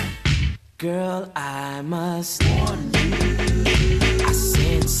 Girl, I must warn you, I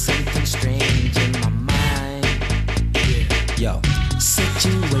sense something strange in my mind. Yo,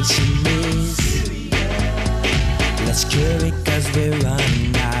 situation is serious. Let's cure it cause we're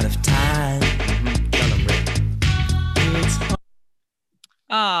running out of time.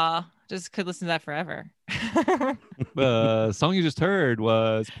 Just could listen to that forever. The song you just heard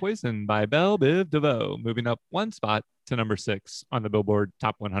was Poison by Belle Biv DeVoe, moving up one spot to number 6 on the Billboard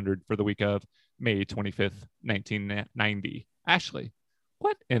Top 100 for the week of May 25th, 1990. Ashley,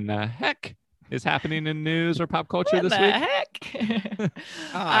 what in the heck is happening in news or pop culture this week? Heck?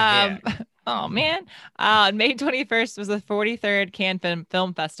 Oh, man. May 21st was the 43rd Cannes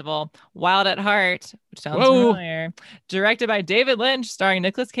Film Festival. Wild at Heart, which sounds familiar. Directed by David Lynch, starring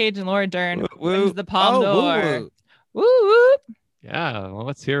Nicolas Cage and Laura Dern, wins the Palme d'Or. Woo, woo. Yeah, well,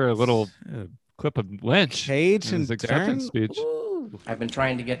 let's hear a little clip of Lynch. Cage and acceptance Dern? speech. Ooh. I've been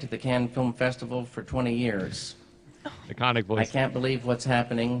trying to get to the Cannes Film Festival for 20 years. Iconic voice. I can't believe what's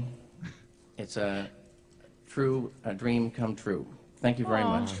happening. It's a dream come true. Thank you very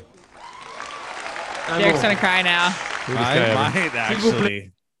much. Derek's gonna cry now. I might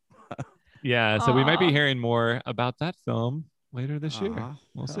actually. Yeah, so we might be hearing more about that film later this year.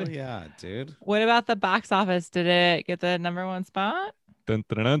 We'll see. Yeah, dude. What about the box office? Did it get the number 1 spot? Dun,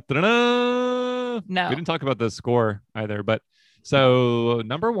 dun, dun, dun, dun. No. We didn't talk about the score either, but so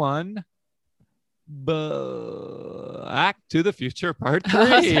number 1, Back to the Future Part 3.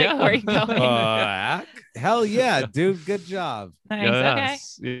 I was like, where are you going? Hell yeah, dude. Good job.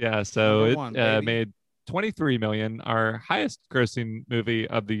 Nice. Okay. Yeah, so Number one, it baby. made 23 million, our highest grossing movie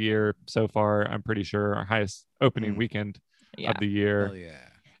of the year so far. I'm pretty sure our highest opening weekend Yeah. of the year. Hell yeah.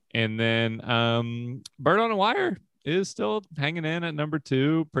 And then Bird on a Wire is still hanging in at number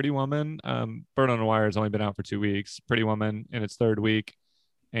 2. Pretty Woman. Bird on a Wire has only been out for 2 weeks. Pretty Woman in its 3rd week.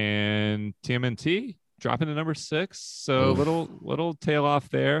 And TMNT dropping to number 6. So little tail off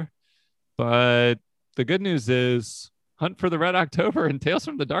there. But the good news is Hunt for the Red October and Tales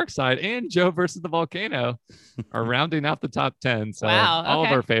from the Dark Side and Joe versus the Volcano are rounding out the top 10. So Wow, all of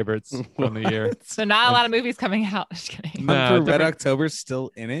okay. our favorites from the year. So not a lot of movies coming out. Just kidding. No, Hunt for Red different- October's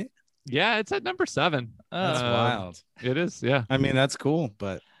still in it. Yeah, it's at number 7. That's wild. It is, yeah. I mean, that's cool,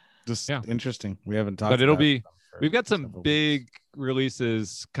 but just Yeah. interesting. We haven't talked. But it'll about be. it for We've got some several big weeks.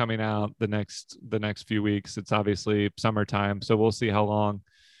 releases coming out the next few weeks. It's obviously summertime, so we'll see how long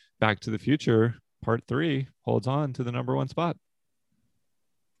Back to the Future Part 3 holds on to the number 1 spot.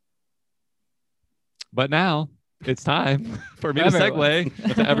 But now it's time for me to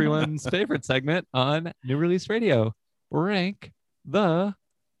segue to everyone's favorite segment on New Release Radio. Rank the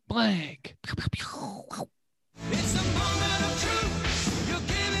blank. It's a moment of truth. You're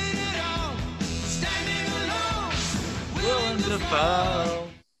giving it all. Standing alone. Willing to fall.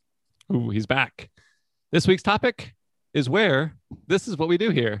 Ooh, he's back. This week's topic is where this is what we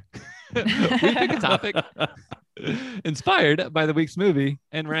do here. We pick a topic inspired by the week's movie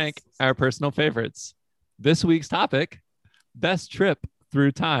and rank our personal favorites. This week's topic, best trip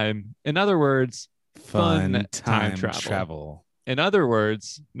through time. In other words, fun time travel. In other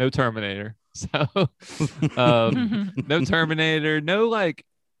words, no Terminator. So no Terminator, no like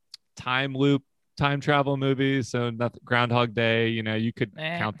time loop time travel movies. So nothing, Groundhog Day, you could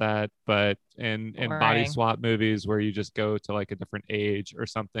count that, but in body swap movies where you just go to like a different age or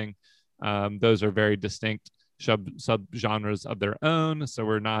something, those are very distinct sub genres of their own. So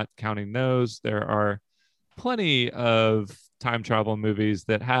we're not counting those. There are plenty of time travel movies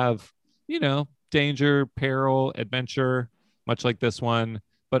that have, danger, peril, adventure, much like this one.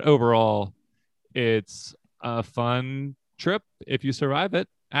 But overall, it's a fun trip if you survive it.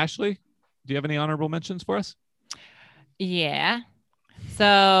 Ashley, do you have any honorable mentions for us? Yeah.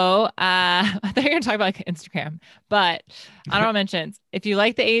 So I thought you were going to talk about like Instagram, but honorable mentions. If you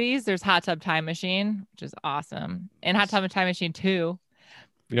like the 80s, there's Hot Tub Time Machine, which is awesome. And Hot Tub Time Machine 2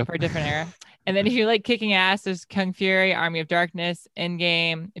 for a different era. And then if you like kicking ass, there's Kung Fury, Army of Darkness,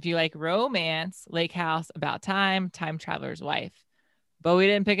 Endgame. If you like romance, Lake House, About Time, Time Traveler's Wife. But we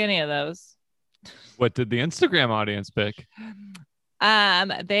didn't pick any of those. What did the Instagram audience pick?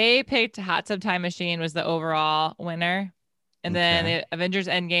 They picked Hot Tub Time Machine was the overall winner. and then the Avengers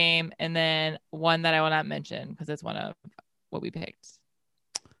Endgame, and then one that I will not mention because it's one of what we picked.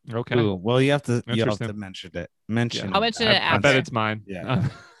 Okay. Ooh, well, you have to mention it. I'll mention it after. I bet it's mine. Yeah.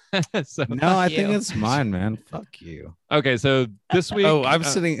 So, no, I think it's mine, man. Fuck you. Okay, so this week. I'm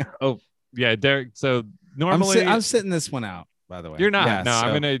sitting. Yeah, Derek. So normally I'm sitting this one out. By the way, you're not. Yeah, no,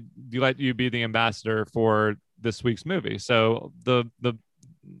 I'm gonna let you be the ambassador for this week's movie. So the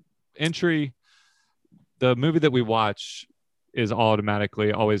entry, the movie that we watch is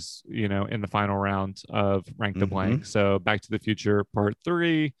automatically always, in the final round of Rank the Blank. So Back to the Future Part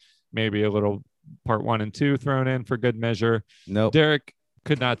 3, maybe a little Part 1 and 2 thrown in for good measure. Nope. Derek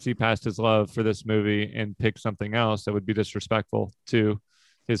could not see past his love for this movie and pick something else that would be disrespectful to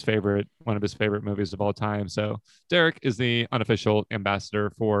one of his favorite movies of all time. So Derek is the unofficial ambassador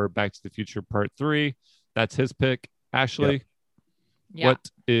for Back to the Future Part 3. That's his pick. Ashley, what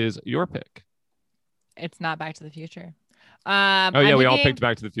is your pick? It's not Back to the Future. We all picked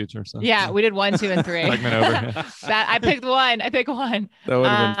Back to the Future. So yeah, we did 1, 2, and 3. Segment over. That I picked one. That would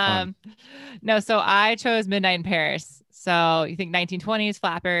have been fun. No, so I chose Midnight in Paris. So you think 1920s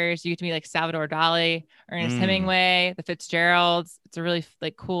flappers, you get to meet like Salvador Dali, Ernest Hemingway, the Fitzgeralds. It's a really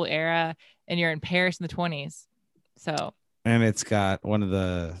cool era, and you're in Paris in the 20s. So and it's got one of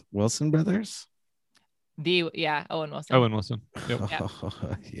the Wilson brothers. Owen Wilson. Owen Wilson. Yep.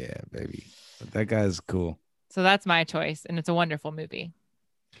 Yeah, baby, that guy's cool. So that's my choice, and it's a wonderful movie.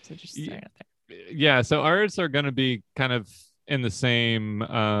 So just throwing it out there. Yeah, so ours are going to be kind of in the same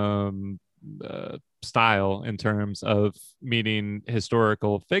style in terms of meeting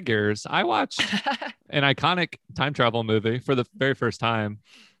historical figures. I watched an iconic time travel movie for the very first time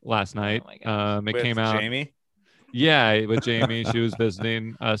last night. It came out. Jamie? Yeah, with Jamie. She was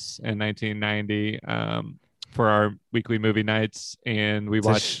visiting us in 1990 for our weekly movie nights, and we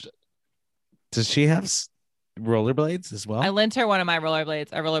watched. Does she have rollerblades as well? I lent her one of my rollerblades.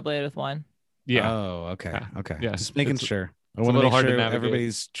 I rollerbladed with one. Yeah. Oh, okay. Okay. Yeah. Just making sure. I It's want a to little make hard to sure navigate.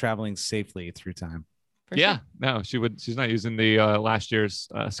 everybody's traveling safely through time. For Yeah. sure. No, she's not using the last year's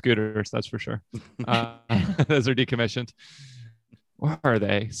scooters. That's for sure. Those are decommissioned. Where are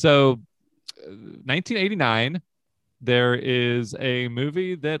they? So 1989, there is a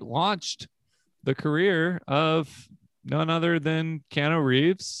movie that launched the career of none other than Keanu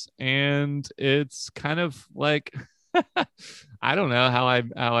Reeves, and it's kind of like I don't know how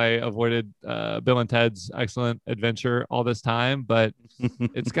I avoided Bill and Ted's Excellent Adventure all this time, but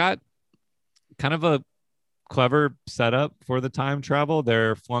it's got kind of a clever setup for the time travel.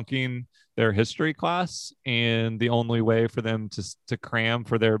 They're flunking their history class, and the only way for them to cram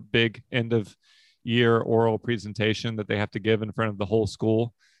for their big end of year oral presentation that they have to give in front of the whole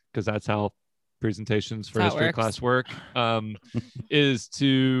school, because that's how presentations for history class work, is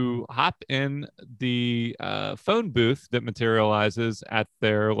to hop in the phone booth that materializes at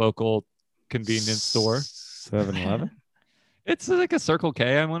their local convenience store. 7-Eleven? It's like a Circle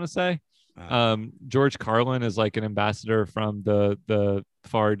K, I want to say. George Carlin is like an ambassador from the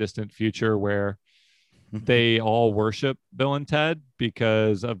far distant future where they all worship Bill and Ted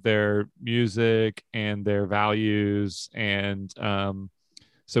because of their music and their values. And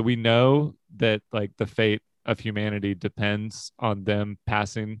so we know that like the fate of humanity depends on them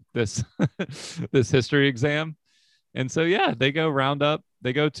passing this this history exam. And so yeah, they go round up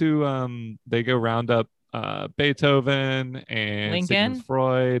Beethoven and Lincoln, Sigmund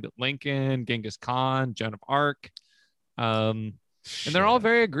Freud, Lincoln, Genghis Khan, Joan of Arc. And they're all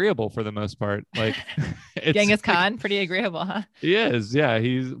very agreeable for the most part. Like Genghis Khan, pretty agreeable, huh? He is. Yeah.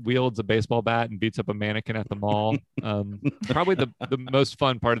 He wields a baseball bat and beats up a mannequin at the mall. Probably the most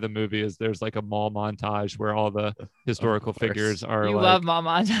fun part of the movie is there's like a mall montage where all the historical figures are you like, love mall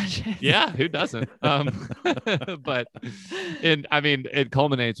montages. Yeah. Who doesn't? But it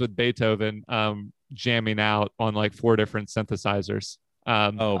culminates with Beethoven jamming out on like 4 different synthesizers.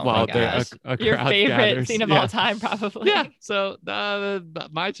 While your favorite gathers. scene of all time, probably. Yeah. So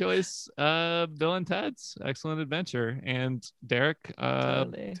my choice, Bill and Ted's Excellent Adventure, and Derek.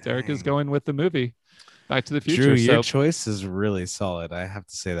 Derek is going with the movie Back to the Future. Drew, your choice is really solid. I have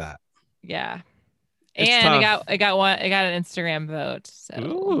to say that. Yeah. It's and tough. it got an Instagram vote. So.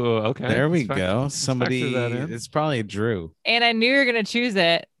 Ooh, okay. There we go. Somebody. Factor that in. It's probably Drew. And I knew you were gonna choose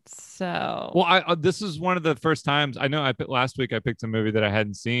it. So well, this is one of the first times I know. Last week I picked a movie that I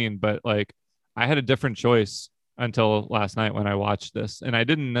hadn't seen, but like I had a different choice until last night when I watched this, and I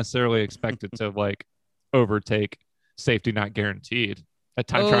didn't necessarily expect it to like overtake Safety Not Guaranteed, a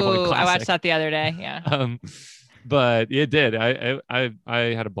time traveling classic. I watched that the other day. Yeah. But it did. I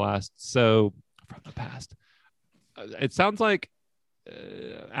had a blast. So from the past, it sounds like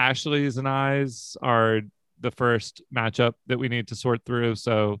Ashley's and I's are the first matchup that we need to sort through.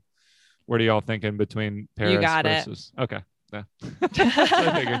 So what are y'all thinking between Paris versus? Okay. Yeah. That's what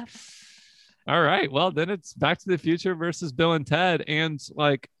I figured. All right. Well, then it's Back to the Future versus Bill and Ted. And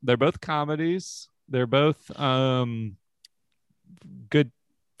like, they're both comedies. They're both good.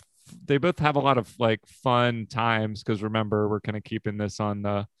 They both have a lot of like fun times. Cause remember, we're kind of keeping this on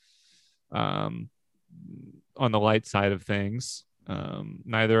the light side of things.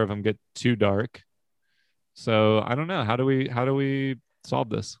 Neither of them get too dark. So I don't know. How do we solve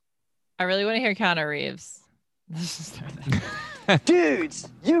this? I really want to hear Keanu Reeves. Dudes,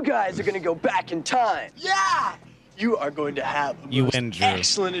 you guys are going to go back in time. Yeah! You are going to have an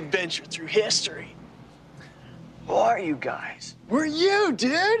excellent adventure through history. Who are you guys? We're you,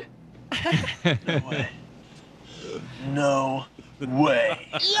 dude! No way. No way.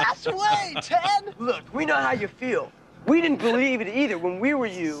 Yes way, Ted! Look, we know how you feel. We didn't believe it either when we were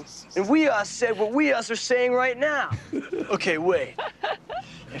you, and we us said what we us are saying right now. Okay, wait.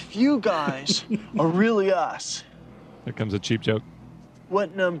 If you guys are really us... Here comes a cheap joke.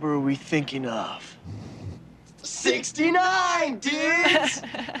 What number are we thinking of? 69, dudes!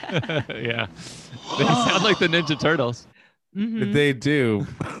 Yeah. They sound like the Ninja Turtles. Mm-hmm. They do.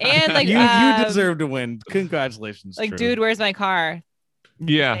 And like you deserve to win. Congratulations. Like, Drew. Dude, Where's My Car?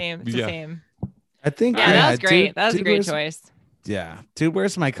 Yeah. It's the same. I think that was great. That was a great choice. Yeah. Dude,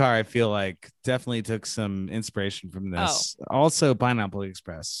 Where's My Car? I feel like definitely took some inspiration from this. Also, Pineapple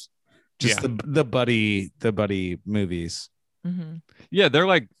Express. Just the buddy movies. Mm-hmm. Yeah, they're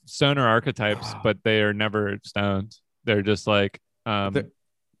like stoner archetypes, but they are never stoned. They're just like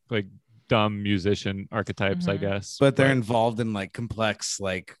dumb musician archetypes, I guess. But they're involved in like complex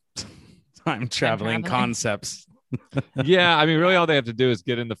like time traveling concepts. Yeah, I mean, really, all they have to do is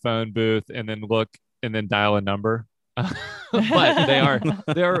get in the phone booth and then look and then dial a number. But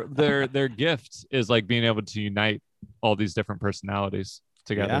their gift is like being able to unite all these different personalities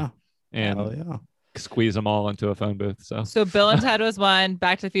together and squeeze them all into a phone booth. So Bill and Ted was 1,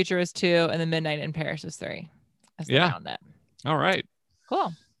 Back to the Future was 2, and then Midnight in Paris was 3. All right.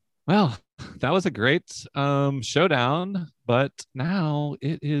 Cool. Well, that was a great showdown, but now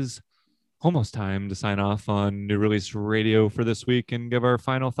it is almost time to sign off on New Release Radio for this week and give our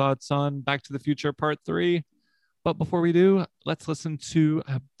final thoughts on Back to the Future Part 3. But before we do, let's listen to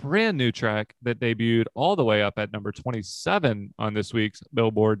a brand new track that debuted all the way up at number 27 on this week's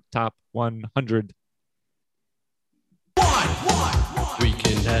Billboard Top 100. We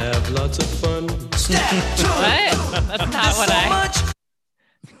can have lots of fun. What? That's not what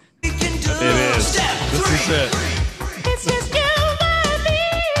It is. This is it. It's just you and me.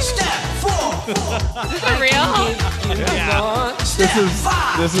 Step 4. Is this for real? Yeah.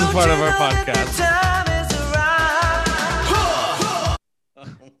 This is part of our podcast. Oh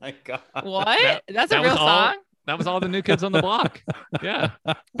my God. What? That's a real song? That was all the New Kids on the Block. Yeah.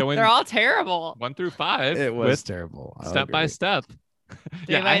 They're all terrible. 1 through 5. It was terrible. Step by Step.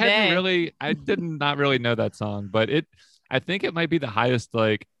 Day by day. I did not really know that song, but I think it might be the highest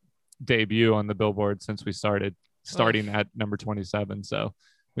like debut on the Billboard since we starting at number 27. So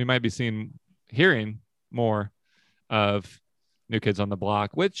we might be hearing more of New Kids on the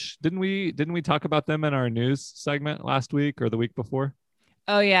Block, which didn't we talk about them in our news segment last week or the week before?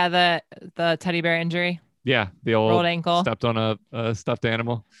 Oh yeah, the teddy bear injury. Yeah, the old rolled ankle. Stepped on a stuffed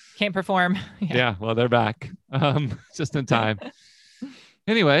animal. Can't perform. Yeah, well, they're back just in time.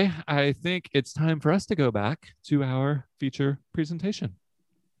 Anyway, I think it's time for us to go back to our feature presentation.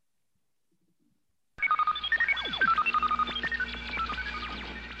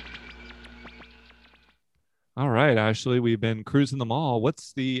 All right, Ashley, we've been cruising the mall.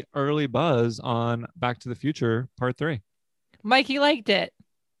 What's the early buzz on Back to the Future Part 3? Mikey liked it.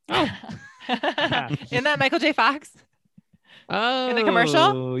 Oh. Isn't that Michael J. Fox? Oh, in the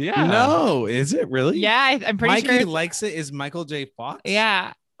commercial? Yeah. No, is it really? Yeah, I'm pretty sure. Mikey likes it. Is Michael J. Fox?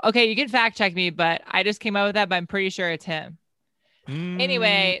 Yeah. Okay, you can fact check me, but I just came up with that, but I'm pretty sure it's him.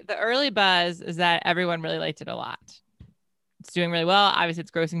 Anyway, the early buzz is that everyone really liked it a lot. It's doing really well. Obviously,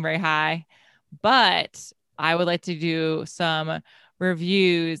 it's grossing very high, but I would like to do some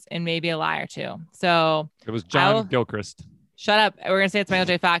reviews and maybe a lie or two. So it was John Gilchrist. Shut up. We're going to say it's Michael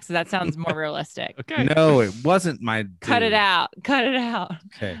J. Fox, so that sounds more realistic. Okay. No, it wasn't my dude. Cut it out. Cut it out.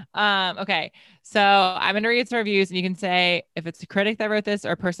 Okay. Okay. So I'm going to read some reviews and you can say if it's a critic that wrote this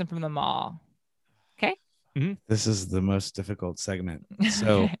or a person from the mall. Okay. Mm-hmm. This is the most difficult segment.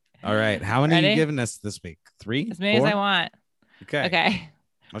 So, all right. How many are you giving us this week? 3? As many 4? as I want. Okay. Okay.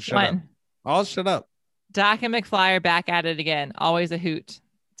 I'll shut up. I'll shut up. Doc and McFly are back at it again. Always a hoot.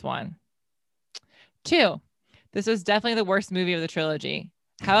 It's 1. 2. This was definitely the worst movie of the trilogy.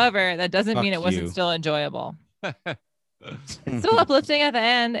 However, that doesn't Fuck mean it wasn't you. still enjoyable. It's still uplifting at the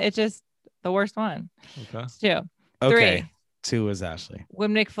end. It's just the worst one. Okay. It's 2. Okay. 3. 2 was Ashley.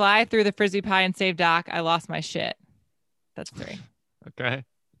 When McFly threw the frisbee pie and saved Doc, I lost my shit. That's 3. Okay.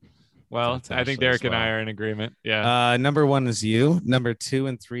 Well, That's I think Ashley as Derek and I well. are in agreement. Yeah. Number 1 is you. Number 2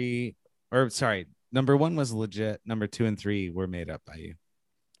 and 3, or sorry, number 1 was legit. Number 2 and 3 were made up by you.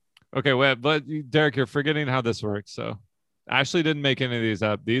 Okay, well, but Derek, you're forgetting how this works. So Ashley didn't make any of these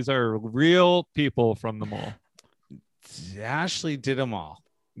up. These are real people from the mall. Ashley did them all.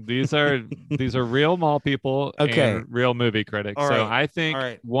 These are real mall people. Okay. And real movie critics. All So right. I think All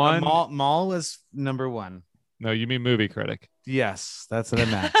right. one. Mall was number 1. No, you mean movie critic. Yes, that's what I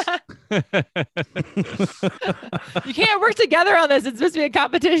meant. You can't work together on this. It's supposed to be a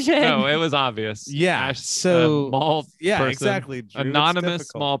competition. No, it was obvious. Yeah. So mall. yeah, person, exactly. Drew, it's anonymous difficult.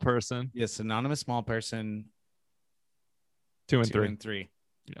 small person. Yes, anonymous small person. 2 and 2 3. and 3.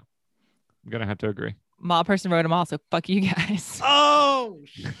 I'm gonna have to agree. Mall person wrote them all, so fuck you guys. Oh,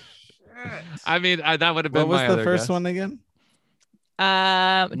 I mean, that would have been what was my the other first guess. one again?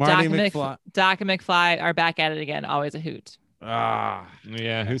 Doc Marty and McFly. Doc and McFly are back at it again. Always a hoot. Ah,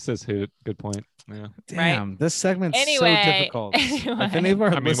 Yeah, who says hoot? Good point. Yeah. damn! This segment's Anyway, so difficult. If any of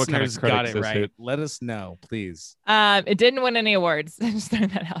our I mean, what kind of listeners got critics it is right, it? let us know, please. It didn't win any awards. Just throwing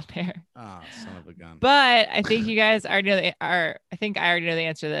that out there. Ah, son of a gun. But I think you guys already know I think I already know the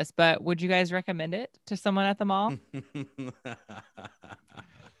answer to this. But would you guys recommend it to someone at the mall?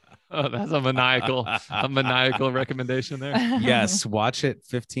 Oh, that's a maniacal recommendation there. Yes, watch it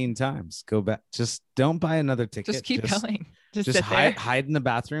 15 times. Go back. Just don't buy another ticket. Just keep going. Just sit hide in the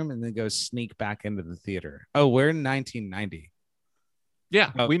bathroom and then go sneak back into the theater. Oh, we're in 1990.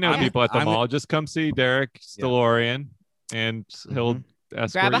 Yeah, Oh, we know I'm- people at the I'm- mall. Just come see Derek's Yeah. DeLorean, and he'll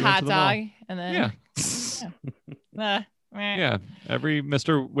escort Grab a you hot into the mall. dog and then Yeah, every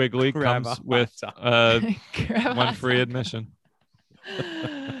Mr. Wiggly Grab a comes hot with Grab a one hot free dog. admission.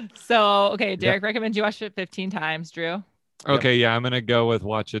 So okay, Derek recommends you watch it 15 times. Drew. Okay, yeah, I'm gonna go with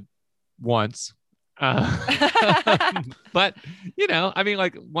watch it once. But I mean,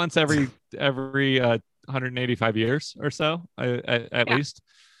 like once every 185 years or so, at least.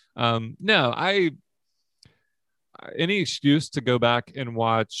 No, any excuse to go back and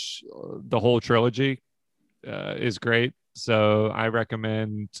watch the whole trilogy is great. So I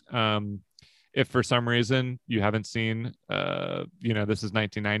recommend, if for some reason you haven't seen, this is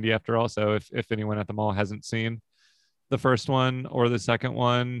 1990 after all. So if anyone at the mall hasn't seen the first one or the second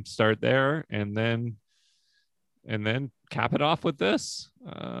one, start there and then cap it off with this.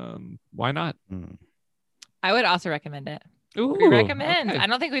 Why not? I would also recommend it. Ooh, We recommend. okay. I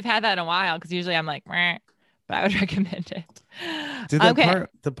don't think we've had that in a while because usually I'm like, "Meh," but I would recommend it. Dude, Okay.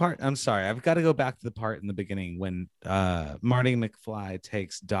 the part. I'm sorry, I've got to go back to the part in the beginning when Marty McFly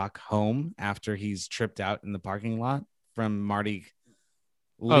takes Doc home after he's tripped out in the parking lot from Marty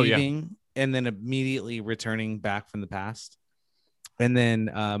leaving and then immediately returning back from the past. And then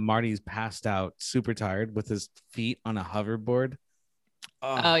Marty's passed out, super tired, with his feet on a hoverboard.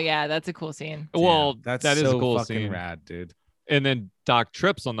 Oh yeah, that's a cool scene. Well, that's that is so a cool fucking scene. rad, dude. And then Doc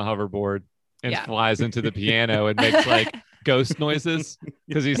trips on the hoverboard and Yeah. flies into the piano and makes like ghost noises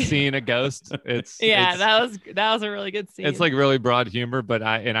because he's seeing a ghost. It's That was a really good scene. it's like really broad humor, but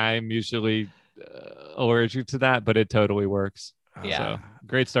I'm usually allergic to that, but it totally works. Yeah. So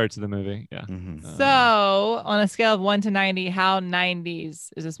great start to the movie. Yeah. So, on a scale of 1 to 90, how 90s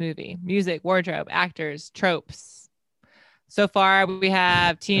is this movie? Music, wardrobe, actors, tropes. So far, we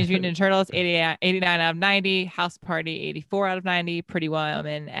have Teenage Mutant Ninja Turtles, 89 out of 90, House Party, 84 out of 90, Pretty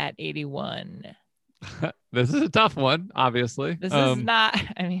Woman at 81. This is a tough one, obviously. This is not,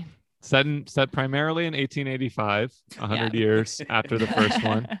 I mean, set primarily in 1885, 100 years after the first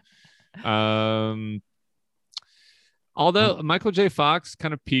one. Although Michael J. Fox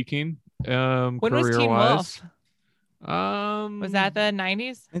kind of peaking when was Teen career-wise. Wolf? Was that the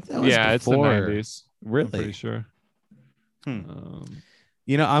 90s? Yeah, it's the 90s. Really? I'm pretty sure.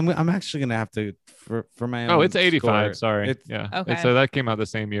 I'm actually gonna have to for my own. Oh, it's 85. score, Sorry. it's- Yeah. Okay. So that came out the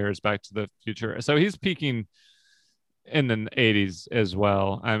same year as Back to the Future. So he's peaking in the 80s as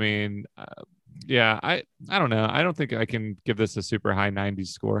well. I mean, I don't know. I don't think I can give this a super high 90s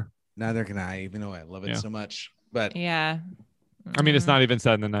score. Neither can I, even though I love it so much. But yeah, I mean, it's not even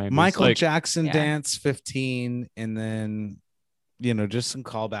set in the 90s. Michael Like, Jackson Yeah. dance 15, and then just some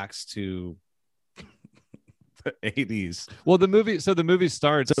callbacks to the 80s. Well, the movie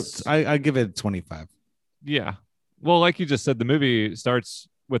starts. So I give it 25. Yeah. Well, like you just said, the movie starts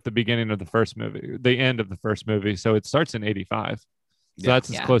with the beginning of the first movie, the end of the first movie. So it starts in 85. So Yeah. that's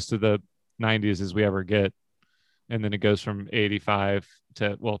as close to the 90s as we ever get. And then it goes from 85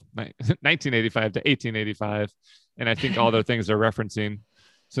 to 1985 to 1885, and I think all the things they're referencing,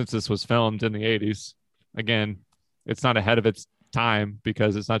 since this was filmed in the 80s, again, it's not ahead of its time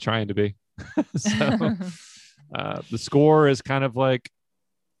because it's not trying to be. So the score is kind of like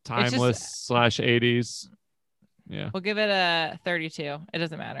timeless / 80s. Yeah, we'll give it a 32. It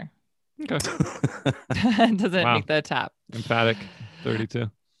doesn't matter. Okay. It doesn't make the top. Emphatic 32.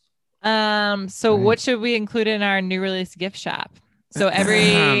 So what should we include in our new release gift shop? So after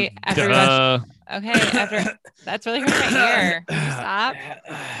that's really hurting my ear. Stop.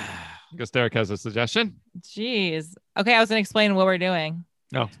 I guess Derek has a suggestion. Jeez. Okay, I was gonna explain what we're doing.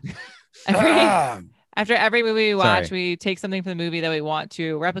 No. After every movie we watch, we take something from the movie that we want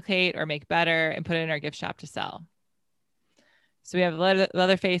to replicate or make better and put it in our gift shop to sell. So we have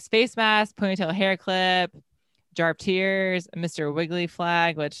Leatherface face mask, ponytail hair clip, jar of tears, Mr. Wiggly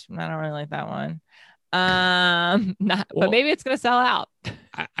flag, which I don't really like that one. But maybe it's gonna sell out.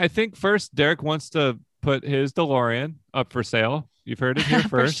 I think first Derek wants to put his DeLorean up for sale. You've heard it here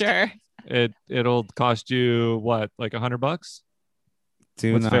first. For sure. It'll cost you what, like $100?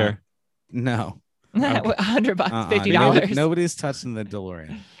 What's fair? No. $100, $50. Nobody's touching the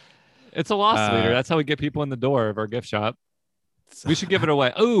DeLorean. It's a loss leader. That's how we get people in the door of our gift shop. We should give it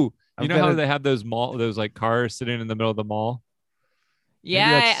away. Oh, you know how they have those like cars sitting in the middle of the mall?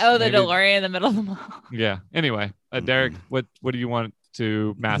 Yeah. The DeLorean in the middle of the mall. Yeah. Anyway, Derek, what do you want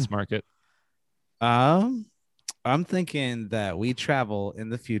to mass market? I'm thinking that we travel in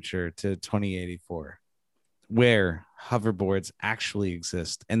the future to 2084, where hoverboards actually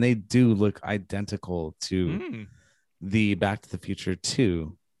exist, and they do look identical to the Back to the Future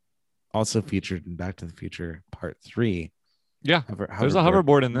 2, also featured in Back to the Future Part 3. Yeah, there's a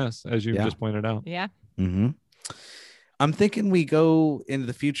hoverboard in this, as you just pointed out. Yeah. Mm-hmm. I'm thinking we go into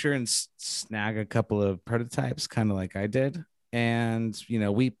the future and snag a couple of prototypes, kind of like I did, and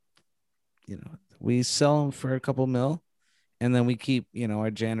we sell them for a couple mil, and then we keep our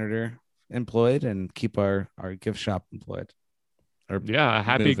janitor employed and keep our gift shop employed.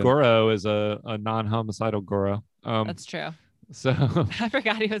 Happy Goro is a non-homicidal Goro. That's true. So I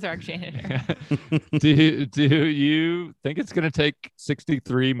forgot he was our janitor. Do you think it's going to take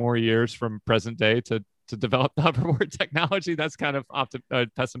 63 more years from present day to develop the hoverboard technology? That's kind of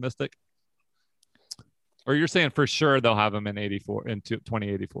pessimistic. Or you're saying for sure they'll have them in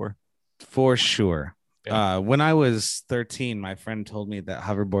 2084? For sure. Yeah. When I was 13, my friend told me that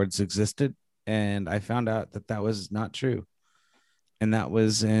hoverboards existed, and I found out that was not true. And that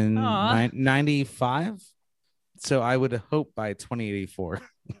was in 95. So I would hope by 2084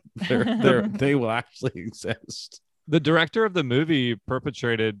 they will actually exist. The director of the movie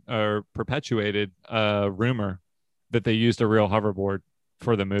perpetuated a rumor that they used a real hoverboard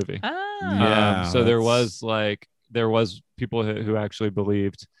for the movie. So there was people who actually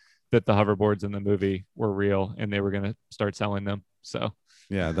believed that the hoverboards in the movie were real and they were going to start selling them. So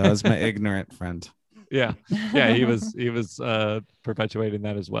yeah, that was my ignorant friend. Yeah, he was perpetuating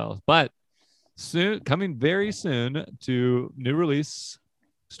that as well. But coming very soon to new release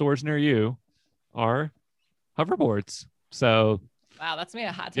stores near you are hoverboards. So wow, that's me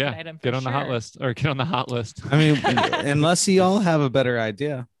a hot ticket item. Get on the hot list. I mean, unless you all have a better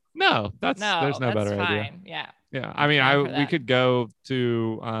idea. No, there's no better idea. Yeah. I mean, we could go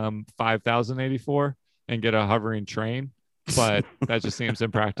to 5084 and get a hovering train, but that just seems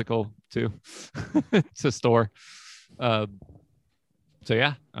impractical to store. So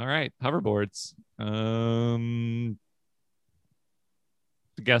yeah, all right, hoverboards. I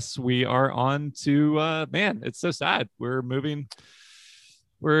guess we are on to man. It's so sad. We're moving.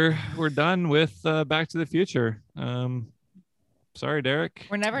 We're done with Back to the Future. Sorry, Derek.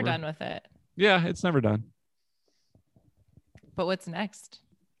 We're never done with it. Yeah, it's never done. But what's next?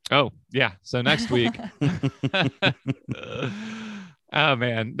 Oh yeah. So next week. Oh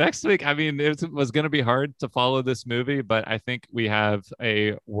man, next week. I mean, it was going to be hard to follow this movie, but I think we have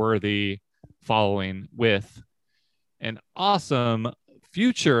a worthy following with an awesome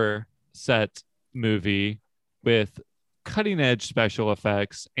future set movie with cutting edge special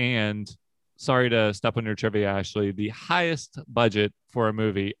effects and, sorry to step on your trivia, Ashley, the highest budget for a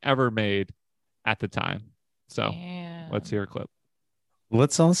movie ever made at the time. So let's hear a clip.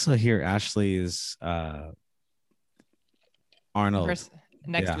 Let's also hear Ashley's Arnold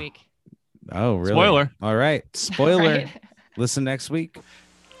next week. Oh, really? Spoiler. All right. Spoiler. Right. Listen next week.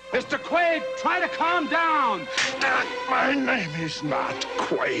 Mr. Quaid, try to calm down. My name is not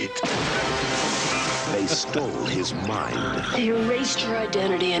Quaid. They stole his mind. They erased your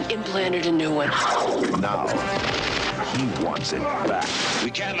identity and implanted a new one. Now, He wants it back.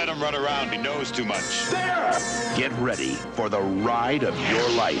 We can't let him run around. He knows too much. There! Get ready for the ride of your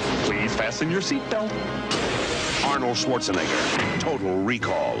life. Please fasten your seatbelt. Arnold Schwarzenegger, Total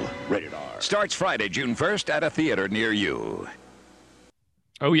Recall, rated R. Starts Friday, June 1st at a theater near you.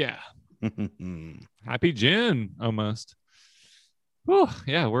 Oh, yeah. Happy June, almost. Whew,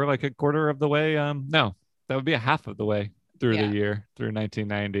 yeah, we're like a quarter of the way. No, that would be a half of the way through the year, through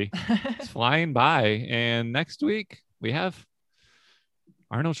 1990. It's flying by. And next week, we have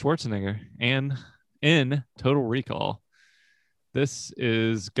Arnold Schwarzenegger and in Total Recall. This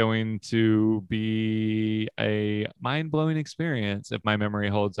is going to be a mind-blowing experience if my memory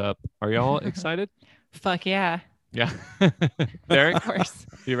holds up. Are y'all excited? Fuck yeah. Yeah. Derek, of course.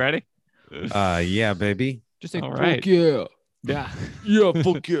 You ready? Yeah, baby. Just say, all right. Fuck yeah. Yeah. Yeah,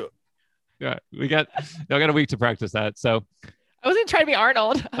 fuck yeah. Yeah, y'all got a week to practice that. So I wasn't trying to be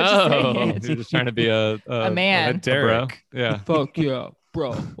Arnold. I was just saying it. You're just trying to be a man. A bro. Yeah. Fuck yeah,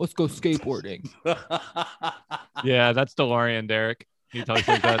 bro. Let's go skateboarding. Yeah, that's DeLorean, Derek. You talk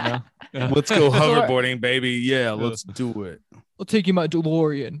like that now. Yeah. Let's go hoverboarding, baby. Yeah, let's do it. I'll take you my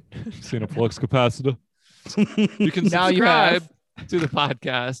DeLorean. Seen a flux capacitor. You can Now subscribe to the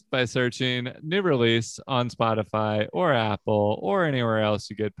podcast by searching New Release on Spotify or Apple or anywhere else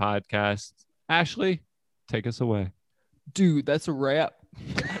you get podcasts. Ashley, take us away. Dude, that's a wrap.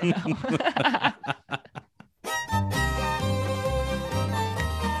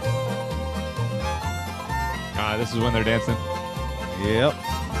 This is when they're dancing. Yep.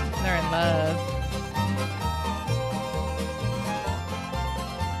 They're in love.